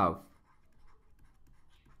half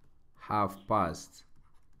past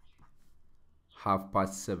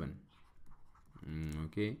 7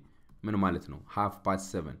 okay ምን ማለት ነው half past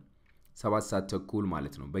 7 7 ሰዓት ተኩል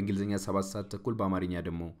ማለት ነው በእንግሊዘኛ 7 ሰዓት ተኩል በአማርኛ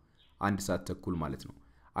ደግሞ 1 ሰዓት ተኩል ማለት ነው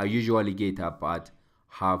I usually get up at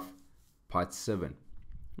half past 7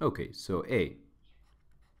 okay so A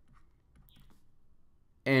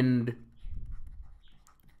and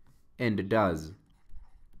does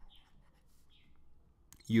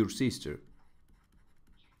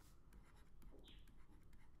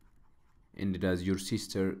your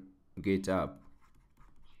sister get up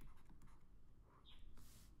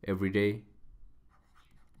every day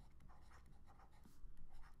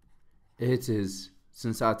እህትስ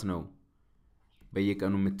ስንት ሰዓት ነው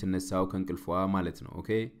በየቀኑ የምትነሳው ከእንቅልፏ ማለት ነው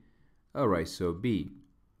okay alright so B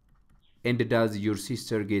and does your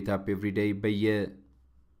sister get up every day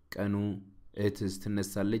በየቀኑ እህትስ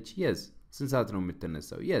ትነሳለች yes ስንት ሰዓት ነው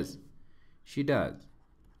የምትነሳው yes she does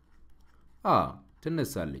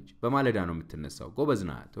ትነሳለች በማለዳ ነው የምትነሳው ጎበዝ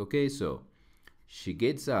ናት okay so she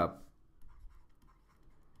gets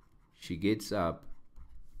up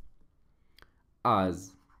as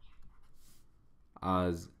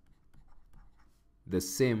the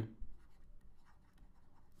same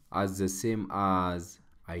as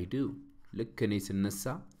I do ልክ እኔ ስነሳ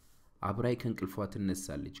አብራይ ከእንቅልፏ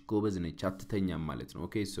ትነሳለች ጎበዝ ነች አትተኛም ማለት ነው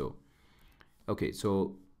okay so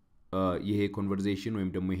ይሄ conversation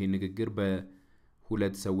ወይም ደግሞ ይሄ ንግግር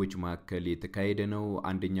በሁለት ሰዎች መካከል የተካሄደ ነው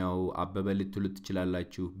አንደኛው አበበ ልትሉት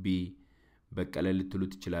ትችላላችሁ B በቀለ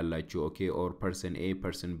ልትሉት ትችላላችሁ okay or person A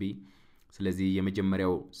person B ስለዚህ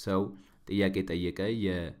የመጀመሪያው ሰው ጥያቄ ጠየቀ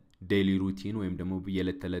የዴይሊ ሩቲን ወይም ደግሞ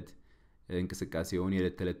የለተለት እንቅስቃሴውን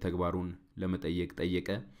የለተለት ተግባሩን ለመጠየቅ ጠየቀ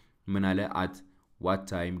ምን አለ at what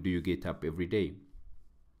time do you get up every day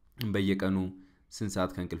በየቀኑ ስንት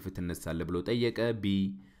ሰዓት ከእንቅልፍ ትነሳለህ ብሎ ጠየቀ B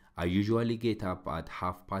I usually get up at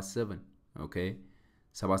half past 7 okay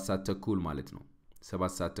 7 ሰዓት ተኩል ማለት ነው 7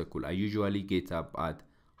 ሰዓት ተኩል I usually get up at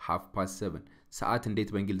half past 7 ሰዓት እንዴት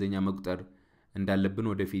በእንግሊዘኛ መቁጠር እንዳለብን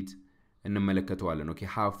ወደፊት እንመለከተዋለን okay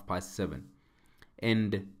half past 7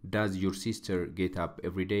 and does your sister get up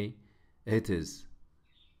every day እህትስ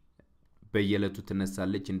በየለቱ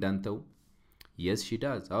ትነሳለች እንዳንተው yes she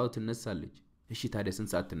does ትነሳለች እሺ ታዲያ ስንት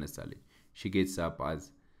ሰዓት ትነሳለች she gets up as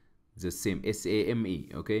the same SAME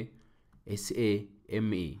okay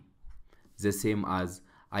SAME the same as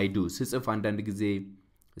I do ስጽፍ አንዳንድ ጊዜ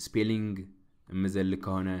ስፔሊንግ ምዘል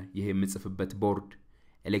ከሆነ ይሄ ምጽፍበት ቦርድ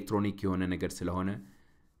ኤሌክትሮኒክ የሆነ ነገር ስለሆነ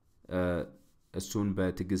እሱን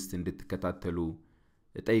በትግስት እንድትከታተሉ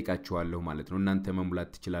እጠይቃችኋለሁ ማለት ነው እናንተ መሙላት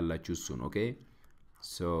ትችላላችሁ እሱን okay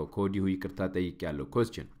so ኮዲሁ ይቅርታ ጠይቄያለሁ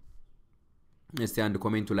question እስቲ አንድ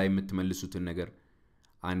ኮሜንቱ ላይ የምትመልሱትን ነገር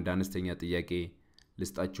አንድ አነስተኛ ጥያቄ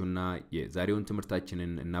ልስጣችሁና የዛሬውን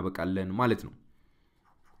ትምህርታችንን እናበቃለን ማለት ነው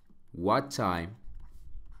what time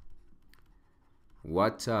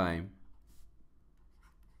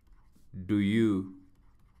do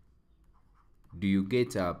you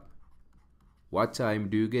get up what time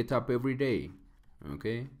do you get up every day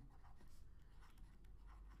okay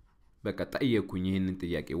በቃ ጠየቁኝ ይሄንን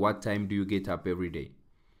ጥያቄ what time do you get up every day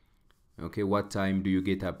okay what time do you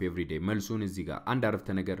get up every day መልሱን እዚህ ጋር አንድ አረፍተ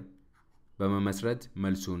ነገር በመመስረት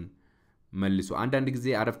መልሱን መልሱ አንዳንድ ጊዜ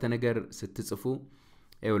አረፍተ ነገር ስትጽፉ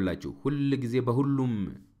አይወላችሁ ሁሉ ጊዜ በሁሉም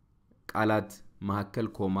ቃላት መሐከል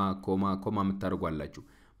ኮማ ምታርጓላችሁ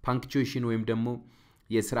ፓንክቹዌሽን ወይም ደግሞ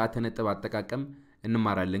የሥርዓተ ነጥብ አጠቃቀም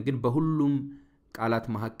እንማራለን ግን በሁሉም ቃላት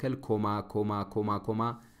መሐከል ኮማ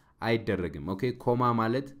አይደረግም ኦኬ ኮማ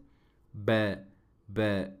ማለት በ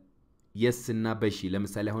yes እና በሺ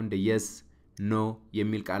ለምሳሌ አሁን እንደ yes no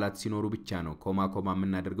የሚል ቃላት ሲኖሩ ብቻ ነው ኮማ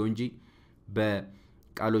የምናደርገው እንጂ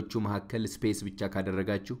ቃሎቹ መሐከል ስፔስ ብቻ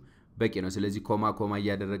ካደረጋችሁ በቂ ነው ስለዚህ ኮማ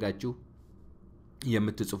ያደረጋችሁ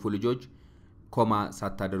የምትጽፉ ልጆች ኮማ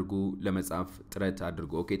ሳታደርጉ ለመጻፍ ጥረት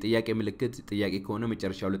አድርጉ ኦኬ ጥያቄ ምልክት ጥያቄ ከሆነ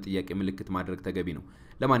መጨረሻው ለጥያቄ ምልክት ማድረግ ተገቢ ነው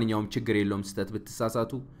ለማንኛውም ችግር የለውም ስተት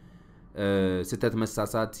ብትሳሳቱ ስተት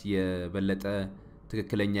መሳሳት የበለጠ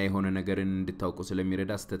ትክክለኛ የሆነ ነገርን እንድታውቁ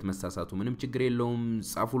ስለሚረዳ ስተት መሳሳቱ ምንም ችግር የለውም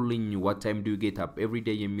ጻፉልኝ what time do you get up every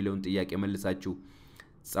day የሚለውን ጥያቄ መልሳችሁ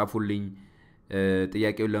ጻፉልኝ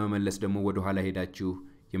ጥያቄውን ለመመለስ ደግሞ ወደ ኋላ ሄዳችሁ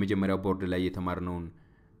የመጀመሪያው ቦርድ ላይ የተማርነውን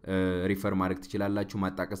ሪፈር ማድረግ ትችላላችሁ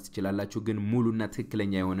ማጣቀስ ትችላላችሁ ግን ሙሉና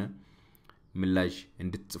ትክክለኛ የሆነ ምላሽ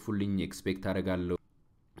እንድትጽፉልኝ ኤክስፔክት አደርጋለሁ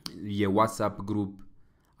የዋትስአፕ ግሩፕ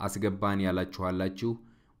አስገባን ያላችኋላችሁ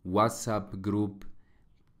ዋትስአፕ ግሩፕ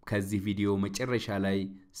ከዚህ ቪዲዮ መጨረሻ ላይ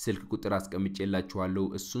ስልክ ቁጥር አስቀምጬላችኋለሁ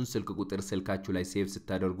እሱን ስልክ ቁጥር ስልካችሁ ላይ ሴቭ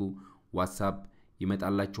ስታደርጉ ዋትስአፕ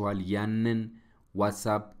ይመጣላችኋል ያንን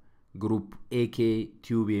ዋትስአፕ ግሩፕ AK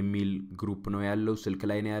ቲዩብ የሚል ግሩፕ ነው ያለው ስልክ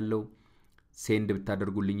ላይ ነው ያለው ሴንድ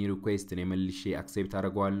ብታደርጉልኝ ሪኩዌስት እኔ መልሼ አክሴፕት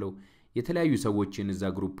አደርጋለሁ የተለያዩ ሰዎችን እዛ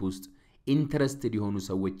ግሩፕ ውስጥ ኢንተረስትድ የሆኑ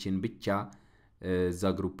ሰዎችን ብቻ እዛ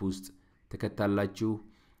ግሩፕ ውስጥ ተከታላችሁ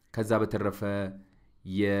ከዛ በተረፈ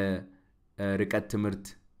የርቀት ትምህርት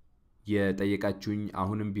የጠየቃችሁኝ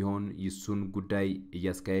አሁንም ቢሆን ይሱን ጉዳይ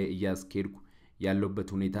እያስኬድኩ ያለበት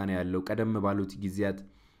ሁኔታ ነው ያለው ቀደም ባሉት ጊዜያት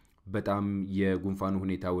በጣም የጉንፋኑ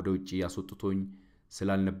ሁኔታ ወደውጪ ያስወጥቶኝ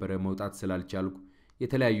ስላልነበረ መውጣት ስላልቻልኩ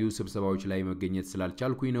የተለያዩ ስብሰባዎች ላይ መገኘት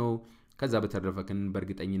ስላልቻልኩኝ ነው ከዛ በተረፈ ግን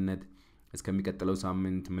በርግጠኝነት እስከሚቀጥለው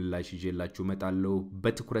ሳምንት ምላሽ ይዤላችሁ መጣለሁ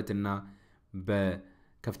በትኩረትና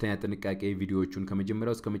በከፍተኛ ጥንቃቄ ቪዲዮዎቹን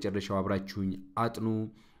ከመጀመሪያው እስከ መጨረሻው አብራችሁኝ አጥኑ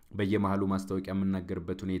በየመሃሉ ማስታወቂያ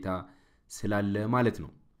የምናገርበት ሁኔታ ስላለ ማለት ነው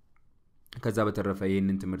ከዛ በተረፈ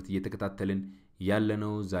ይሄንን ትምህርት እየተከታተልን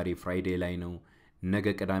ያለነው ዛሬ ፍራይዴ ላይ ነው ነገ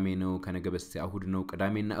ቅዳሜ ነው ከነገ በስቲያ እሁድ ነው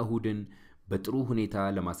ቅዳሜና እሁድን በጥሩ ሁኔታ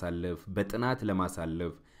ለማሳለፍ በጥናት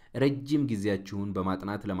ለማሳለፍ ረጅም ጊዜያችሁን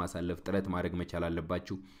በማጥናት ለማሳለፍ ጥረት ማድረግ መቻል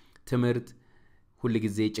አለባችሁ ትምህርት ሁሉ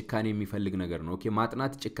ጊዜ ጭካኔ የሚፈልግ ነገር ነው ኦኬ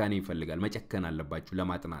ማጥናት ጭካኔ ይፈልጋል መጨከን አለባችሁ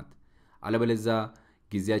ለማጥናት አለበለዚያ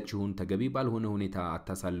ጊዜያችሁን ተገቢ ባልሆነ ሁኔታ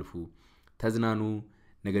አታሳልፉ ተዝናኑ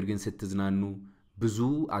ነገር ግን ስትዝናኑ ብዙ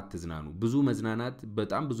አትዝናኑ ብዙ መዝናናት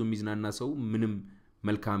በጣም ብዙ ሚዝናና ሰው ምንም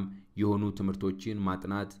መልካም የሆኑ ትምህርቶችን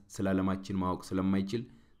ማጥናት ስላለማችን ማወቅ ስለማይችል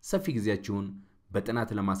ሰፊ ጊዜያችሁን በጥናት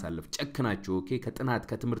ለማሳለፍ ጨክናችሁ ኦኬ ከጥናት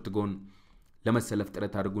ከትምህርት ጎን ለመሰለፍ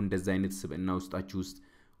ጥረት አድርጉ እንደዛ አይነት ስብዕና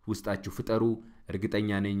ውስጣችሁ ፍጠሩ እርግጠኛ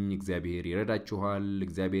ነኝ እግዚአብሔር ይረዳችኋል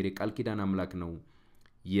እግዚአብሔር የቃል ኪዳን አምላክ ነው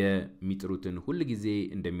የሚጥሩትን ሁሉ ጊዜ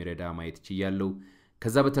እንደሚረዳ ማየት ይችላል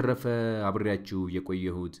ከዛ በተረፈ አብሬያችሁ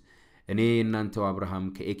የቆየሁት እኔ እናንተው አብርሃም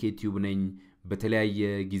ከAK ቲዩብ ነኝ በተለያየ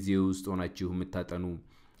ጊዜ ውስጥ ሆናችሁ የምታጠኑ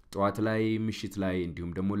ጧት ላይ ምሽት ላይ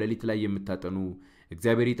እንዲሁም ደግሞ ሌሊት ላይ የምታጠኑ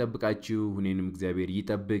እግዚአብሔር ይጠብቃችሁ እኔንም እግዚአብሔር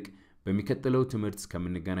ይጠብቅ በሚከተለው ትምህርት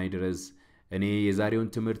እስከምንገናኝ ድረስ እኔ የዛሬውን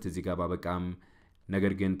ትምህርት እዚህ ጋር ባበቃም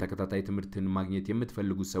ነገር ግን ተከታታይ ትምህርትን ማግኘት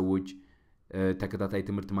የምትፈልጉ ሰዎች ተከታታይ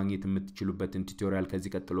ትምህርት ማግኘት የምትችሉበትን ቱቶሪያል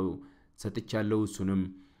ከዚህ ቀጥሎ ሰጥቻለሁ እሱንም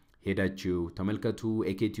ሄዳችሁ ተመልከቱ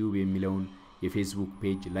AK ቲዩብ የሚለውን የፌስቡክ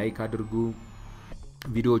ፔጅ ላይክ አድርጉ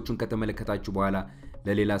ቪዲዮዎቹን ከተመለከታችሁ በኋላ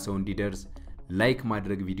ለሌላ ሰው እንዲደርስ ላይክ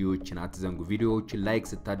ማድረግ ቪዲዮዎችን አትዘንጉ ቪዲዮዎችን ላይክ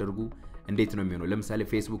ስታደርጉ እንዴት ነው የሚሆነው ለምሳሌ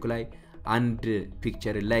ፌስቡክ ላይ አንድ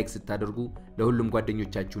ፒክቸር ላይክ ስታደርጉ ለሁሉም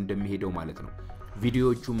ጓደኞቻችሁ እንደሚሄደው ማለት ነው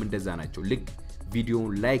ቪዲዮዎቹም እንደዛ ናቸው ልክ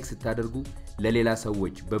ቪዲዮውን ላይክ ስታደርጉ ለሌላ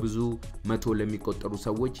ሰዎች በብዙ መቶ ለሚቆጠሩ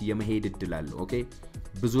ሰዎች የመሄድ እድል አለው ኦኬ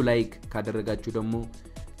ብዙ ላይክ ካደረጋችሁ ደግሞ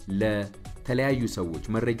ለተለያዩ ሰዎች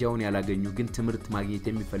መረጃውን ያላገኙ ግን ትምህርት ማግኘት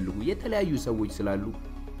የሚፈልጉ የተለያዩ ሰዎች ስላሉ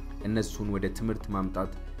እነሱን ወደ ትምህርት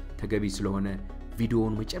ማምጣት ተገቢ ስለሆነ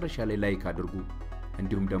ቪዲዮውን መጨረሻ ላይ ላይክ አድርጉ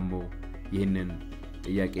እንዲሁም ደግሞ ይሄንን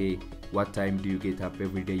ጥያቄ what time do you get up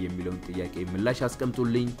every day የሚለውን ጥያቄ ምላሽ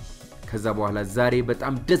አስቀምጡልኝ ከዛ በኋላ ዛሬ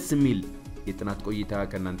በጣም ደስ የሚል የጥናት ቆይታ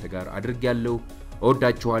ከናንተ ጋር አድርጌያለሁ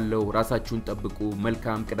እወዳችኋለሁ ራሳችሁን ጠብቁ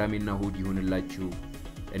መልካም ቅዳሜና እሁድ ይሁንላችሁ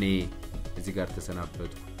እኔ እዚህ ጋር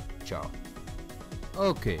ተሰናበቱ ቻው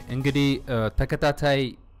ኦኬ እንግዲህ ተከታታይ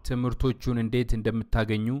ትምህርቶቹን እንዴት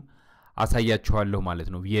እንደምታገኙ አሳያችኋለሁ ማለት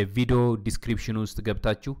ነው የቪዲዮ ዲስክሪፕሽን ውስጥ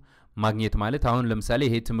ገብታችሁ ማግኘት ማለት አሁን ለምሳሌ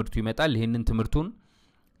ይሄ ትምህርቱ ይመጣል ይሄንን ትምህርቱን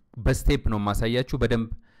በስቴፕ ነው ማሳያችሁ በደንብ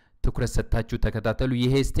ትኩረት ሰጣችሁ ተከታተሉ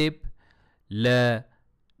ይሄ ስቴፕ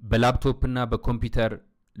በላፕቶፕና በኮምፒውተር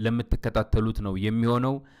ለምትከታተሉት ነው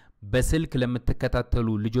የሚሆነው በስልክ ለምትከታተሉ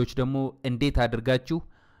ልጆች ደግሞ እንዴት አድርጋችሁ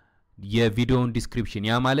የቪዲዮውን ዲስክሪፕሽን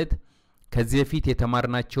ያ ማለት ከዚህ በፊት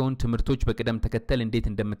የተማርናቸውን ትምህርቶች በቅደም ተከተል እንዴት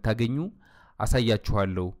እንደምታገኙ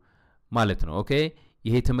አሳያችኋለሁ ማለት ነው ኦኬ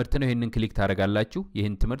ይሄ ትምህርት ነው ይሄንን ክሊክ ታረጋላችሁ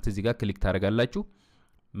ይሄን ትምህርት እዚህ ጋር ክሊክ ታረጋላችሁ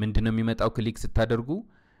ምንድነው የሚመጣው ክሊክ ስታደርጉ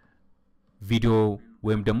ቪዲዮ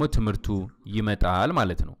ወይም ደግሞ ትምህርቱ ይመጣል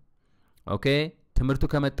ማለት ነው ኦኬ ትምህርቱ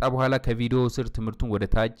ከመጣ በኋላ ከቪዲዮ ስር ትምህርቱን ወደ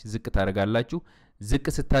ታች ዝቅ ታደርጋላችሁ ዝቅ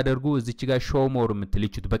ስታደርጉ እዚች ጋር ሾው ሞር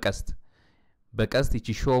የምትልቹት በቀስት እቺ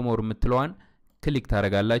ሾው ሞር የምትለዋን ክሊክ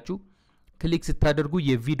ታደርጋላችሁ ክሊክ ስታደርጉ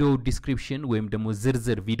የቪዲዮ ዲስክሪፕሽን ወይም ደግሞ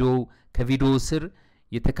ዝርዝር ቪዲዮ ከቪዲዮ ስር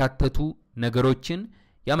የተካተቱ ነገሮችን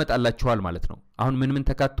ያመጣላችኋል ማለት ነው አሁን ምን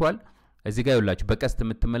ተካቷል እዚህ ጋር ይውላችሁ በቀስት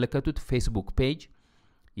የምትመለከቱት ፌስቡክ ፔጅ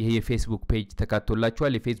ይሄ የፌስቡክ ፔጅ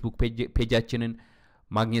ተካቶላችኋል የፌስቡክ ፔጃችንን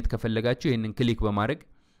ማግኘት ከፈለጋችሁ ይሄንን ክሊክ በማድረግ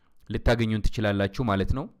ልታገኙን ትችላላችሁ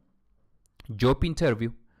ማለት ነው ጆብ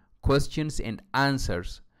ኢንተርቪው questions and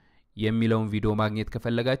answers የሚለውን ቪዲዮ ማግኘት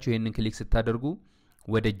ከፈለጋችሁ ይሄንን ክሊክ ስታደርጉ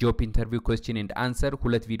ወደ ጆብ ኢንተርቪው question and answer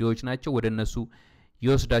ሁለት ቪዲዮዎች ናቸው ወደነሱ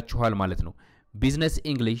ይወስዳችኋል ማለት ነው ቢዝነስ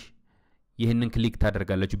እንግሊሽ ይሄንን ክሊክ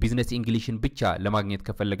ታደርጋላችሁ ቢዝነስ እንግሊሽን ብቻ ለማግኘት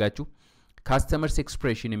ከፈለጋችሁ customer's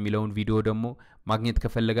expression የሚለውን ቪዲዮ ደግሞ ማግኘት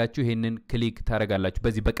ከፈለጋችሁ ይሄንን ክሊክ ታደርጋላችሁ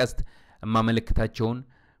በዚህ በቀስት ማመልከታቸውን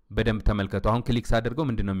በደንብ ተመልከቱ አሁን ክሊክ ሳደርገው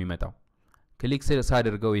ምንድነው የሚመጣው ክሊክ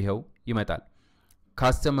ሳደርገው ይሄው ይመጣል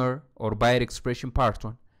customer or buyer expression part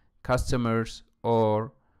 1 customers or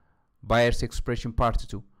buyers expression part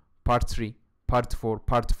 2 part 3 part 4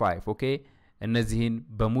 part 5 ኦኬ እነዚህን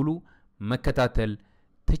በሙሉ መከታተል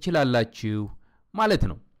ትችላላችሁ ማለት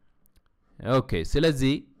ነው ኦኬ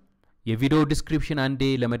ስለዚህ የቪዲዮ ዲስክሪፕሽን አንዴ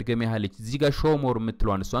ለመድገም ያህል እዚህ ጋር ሾው ሞር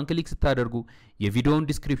የምትሏን እሷን ክሊክ ስታደርጉ የቪዲዮውን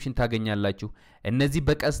ዲስክሪፕሽን ታገኛላችሁ እነዚህ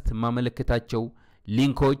በቀስት ማመለከታቸው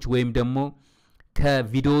ሊንኮች ወይም ደግሞ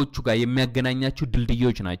ከቪዲዮዎቹ ጋር የሚያገናኛችሁ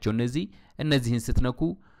ድልድዮች ናቸው እነዚህን ስትነኩ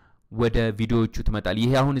ወደ ቪዲዮዎቹ ትመጣል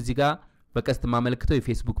ይሄ አሁን እዚህ ጋር በቀስት ማመለከተው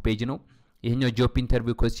የፌስቡክ ፔጅ ነው ይሄኛው ጆብ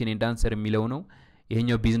ኢንተርቪው question and answer የሚለው ነው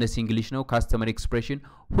ይሄኛው ቢዝነስ እንግሊሽ ነው customer expression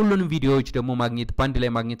ሁሉንም ቪዲዮዎች ደግሞ ማግኘት ባንድ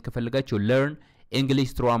ላይ ማግኘት ከፈለጋችሁ learn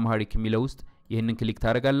English through Amharic የሚለው ውስጥ ይሄንን ክሊክ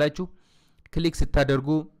ታደርጋላችሁ ክሊክ ስታደርጉ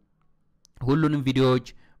ሁሉንም ቪዲዮዎች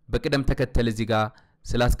በቅደም ተከተል እዚህ ጋር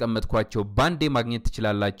ስላስቀመጥኳቸው ባንዴ ማግኘት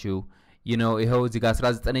ትችላላችሁ ይሄው እዚህ ጋር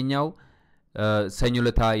 19ኛው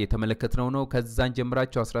ሰኞለታ የተመለከትነው ነው ከዛን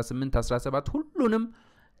ጀምራችሁ 18 17 ሁሉንም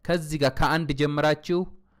ከዚህ ጋር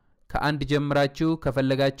ከአንድ ጀምራችሁ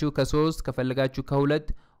ከፈለጋችሁ ከ3 ከፈለጋችሁ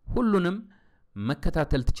ከ2 ሁሉንም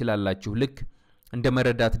መከታተል ትችላላችሁ ልክ እንደ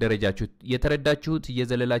መረዳት ደረጃችሁ የተረዳችሁት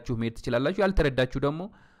እየዘለላችሁ መሄድ ትችላላችሁ ያልተረዳችሁ ደግሞ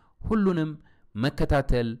ሁሉንም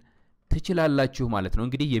መከታተል ትችላላችሁ ማለት ነው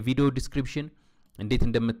እንግዲህ የቪዲዮ ዲስክሪፕሽን እንዴት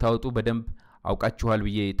እንደምታወጡ በደንብ አውቃችኋል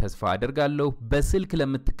ብዬ ተስፋ አደርጋለሁ በስልክ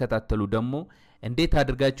ለምትከታተሉ ደግሞ እንዴት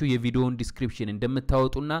አድርጋችሁ የቪዲዮውን ዲስክሪፕሽን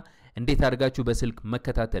እንደምታወጡና እንዴት አድርጋችሁ በስልክ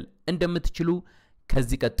መከታተል እንደምትችሉ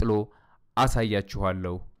ከዚህ ቀጥሎ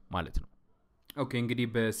አሳያችኋለሁ ማለት ነው ኦኬ እንግዲህ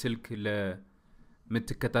በስልክ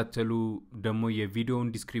ለምትከታተሉ ደግሞ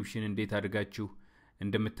የቪዲዮውን ዲስክሪፕሽን እንዴት አድርጋችሁ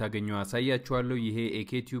እንደምታገኙ አሳያችኋለሁ ይሄ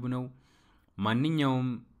ኤኬቲዩብ ነው ማንኛውም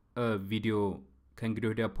ቪዲዮ ከእንግዲህ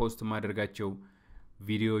ወዲያ ፖስት ማድረጋቸው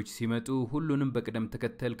ቪዲዮዎች ሲመጡ ሁሉንም በቅደም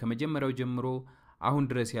ተከተል ከመጀመሪያው ጀምሮ አሁን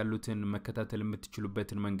ድረስ ያሉትን መከታተል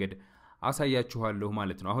የምትችሉበትን መንገድ አሳያችኋለሁ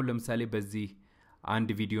ማለት ነው አሁን ለምሳሌ በዚህ አንድ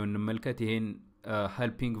ቪዲዮ እንመልከት ይሄን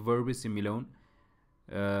helping verbs የሚለውን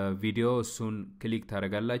ቪዲዮ እሱን ክሊክ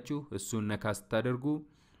ታደርጋላችሁ እሱን ነካ ስታደርጉ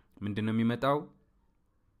ምንድነው የሚመጣው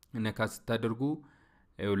ነካ ስታደርጉ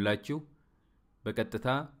አይውላችሁ በቀጥታ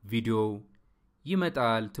ቪዲዮ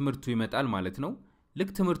ይመጣል ትምህርቱ ይመጣል ማለት ነው ልክ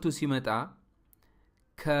ትምህርቱ ሲመጣ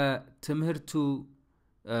ከትምህርቱ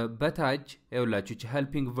በታች አይውላችሁ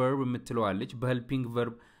helping verb የምትለዋለች በhelping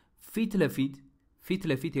verb ፊት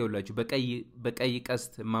ለፊት አይውላችሁ በቀይ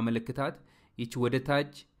ቀስት ማመለከታት ይች ወደ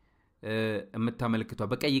ታች የምታመለክቷ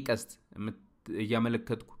በቀይ ቀስት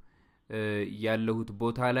ያመለከትኩ ያለሁት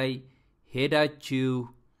ቦታ ላይ ሄዳችሁ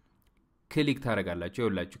ክሊክ ታረጋላችሁ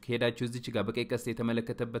አይውላችሁ ሄዳችሁ እዚች ጋር በቀይ ቀስት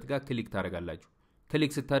የተመለከተበት ጋር ክሊክ ታረጋላችሁ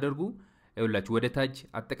ክሊክ ስታደርጉ አይውላችሁ ወደ ታች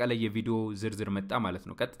አጠቃላይ የቪዲዮ ዝርዝር መጣ ማለት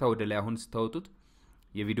ነው ቀጥታ ወደ ላይ አሁን ስታወጡት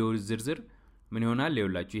የቪዲዮ ዝርዝር ምን ይሆናል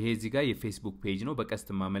አይውላችሁ ይሄ እዚህ ጋር የፌስቡክ ፔጅ ነው በቀስት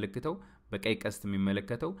ማመለከተው በቀይ ቀስት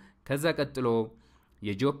የሚመለከተው ከዛ ቀጥሎ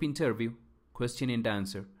የጆብ ኢንተርቪው question and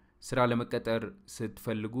answer ስራ ለመቀጠር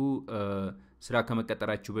ስትፈልጉ ስራ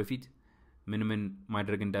ከመቀጠራችሁ በፊት ምን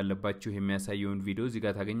ማድረግ እንዳለባችሁ የሚያሳየውን ቪዲዮ እዚህ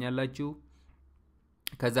ጋር ታገኛላችሁ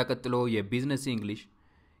ከዛ ቀጥሎ የቢዝነስ እንግሊሽ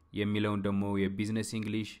የሚለውን ደግሞ የቢዝነስ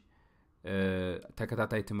እንግሊሽ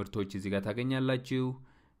ተከታታይ ትምህርቶች እዚህ ጋር ታገኛላችሁ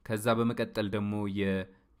ከዛ በመቀጠል ደግሞ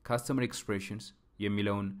የካስተመር ኤክስፕሬሽንስ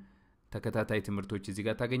የሚለውን ተከታታይ ትምህርቶች እዚህ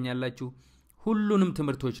ጋር ታገኛላችሁ ሁሉንም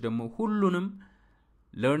ትምህርቶች ደግሞ ሁሉንም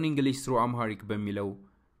learn English through Amharic በሚለው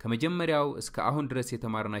ከመጀመሪያው እስከ አሁን ድረስ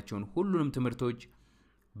የተማርናቸውን ሁሉንም ትምህርቶች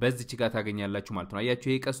በዚች ጋር ታገኛላችሁ ማለት ነው አያችሁ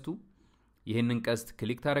ይሄ ቀስቱ ይሄንን ቀስት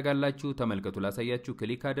ክሊክ ታረጋላችሁ ተመልከቱ ላሳያችሁ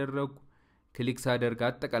ክሊክ አደረጉ ክሊክ ሳደርግ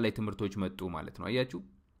አጠቃላይ ትምህርቶች መጡ ማለት ነው አያችሁ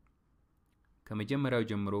ከመጀመሪያው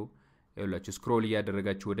ጀምሮ ይኸውላችሁ ስክሮል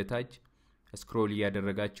ያደረጋችሁ ወደ ታች ስክሮል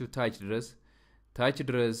ያደረጋችሁ ታች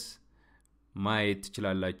ድረስ ማየት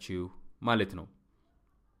ትችላላችሁ ማለት ነው።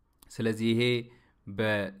 ስለዚህ ይሄ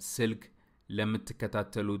በስልክ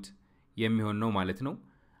ለምትከታተሉት የሚሆን ነው ማለት ነው።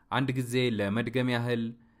 አንድ ጊዜ ለመድገም ያህል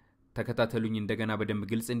ተከታተሉኝ እንደገና በደንብ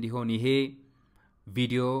ግልጽ እንዲሆን ይሄ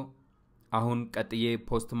ቪዲዮ አሁን ቀጥዬ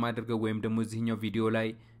ፖስት ማድረገው ወይም ደግሞ እዚህኛው ቪዲዮ ላይ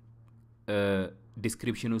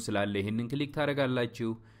ዲስክሪፕሽኑ ስላለ ይሄንን ክሊክ ታደርጋላችሁ።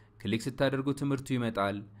 ክሊክ ስታደርጉ ትምህርቱ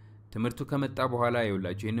ይመጣል። ትምህርቱ ከመጣ በኋላ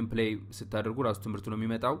ይኸውላችሁ ይሄንን ፕሌይ ስታደርጉ ራሱ ትምህርቱ ነው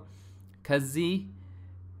የሚመጣው። ከዚህ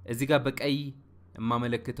እዚህ ጋር በቀይ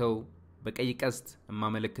ማመለክተው በቀይ ቀስት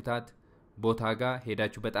ማመለክታት ቦታ ጋር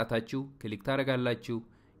ሄዳችሁ በጣታችሁ ክሊክ ታደርጋላችሁ።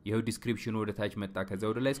 ይሄው ዲስክሪፕሽኑ ወደ ታች መጣ። ከዛ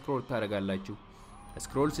ወደ ላይ ስክሮል ታደርጋላችሁ።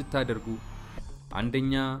 ስክሮል ስታደርጉ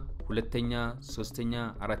አንደኛ፣ ሁለተኛ፣ ሶስተኛ፣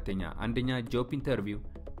 አራተኛ አንደኛ ጆብ ኢንተርቪው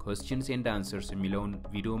questions and answers የሚለውን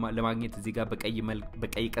ቪዲዮ ለማግኘት እዚህ ጋር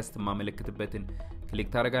በቀይ ቀስት ማመለክትበትን ክሊክ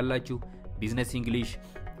ታደርጋላችሁ። ቢዝነስ እንግሊሽ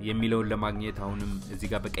የሚለውን ለማግኘት አሁንም እዚህ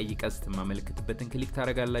ጋር በቀይ ቀስት ማመለክትበትን ክሊክ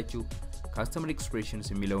ታደርጋላችሁ። customer expressions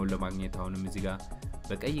የሚለውን ለማግኘት አሁንም እዚህ ጋር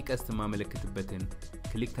በቀይ ቀስት ማመለክትበትን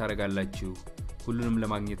ክሊክ ታደርጋላችሁ። ሁሉንም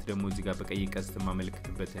ለማግኘት ደግሞ እዚህ ጋር በቀይ ቀስት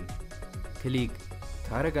ማመለክትበትን ክሊክ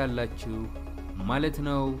ታደርጋላችሁ ማለት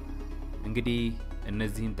ነው። እንግዲህ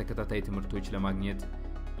እነዚህን ተከታታይ ትምህርቶች ለማግኘት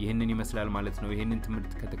ይሄንን ይመስላል ማለት ነው። ይሄንን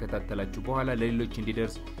ትምህርት ከተከታተላችሁ በኋላ ለሌሎች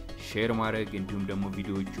እንዲደርስ ሼር ማድረግ እንዲሁም ደግሞ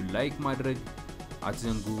ቪዲዮዎቹን ላይክ ማድረግ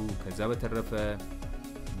አትዘንጉ። ከዛ በተረፈ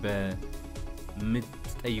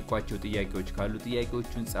በምትጠይቋቸው ጥያቄዎች ካሉ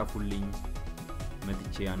ጥያቄዎቹን ጻፉልኝ፣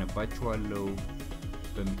 መጥቼ አነባችኋለሁ።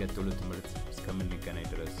 በሚቀጥለው ትምህርት እስከምንገናኝ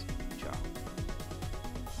ድረስ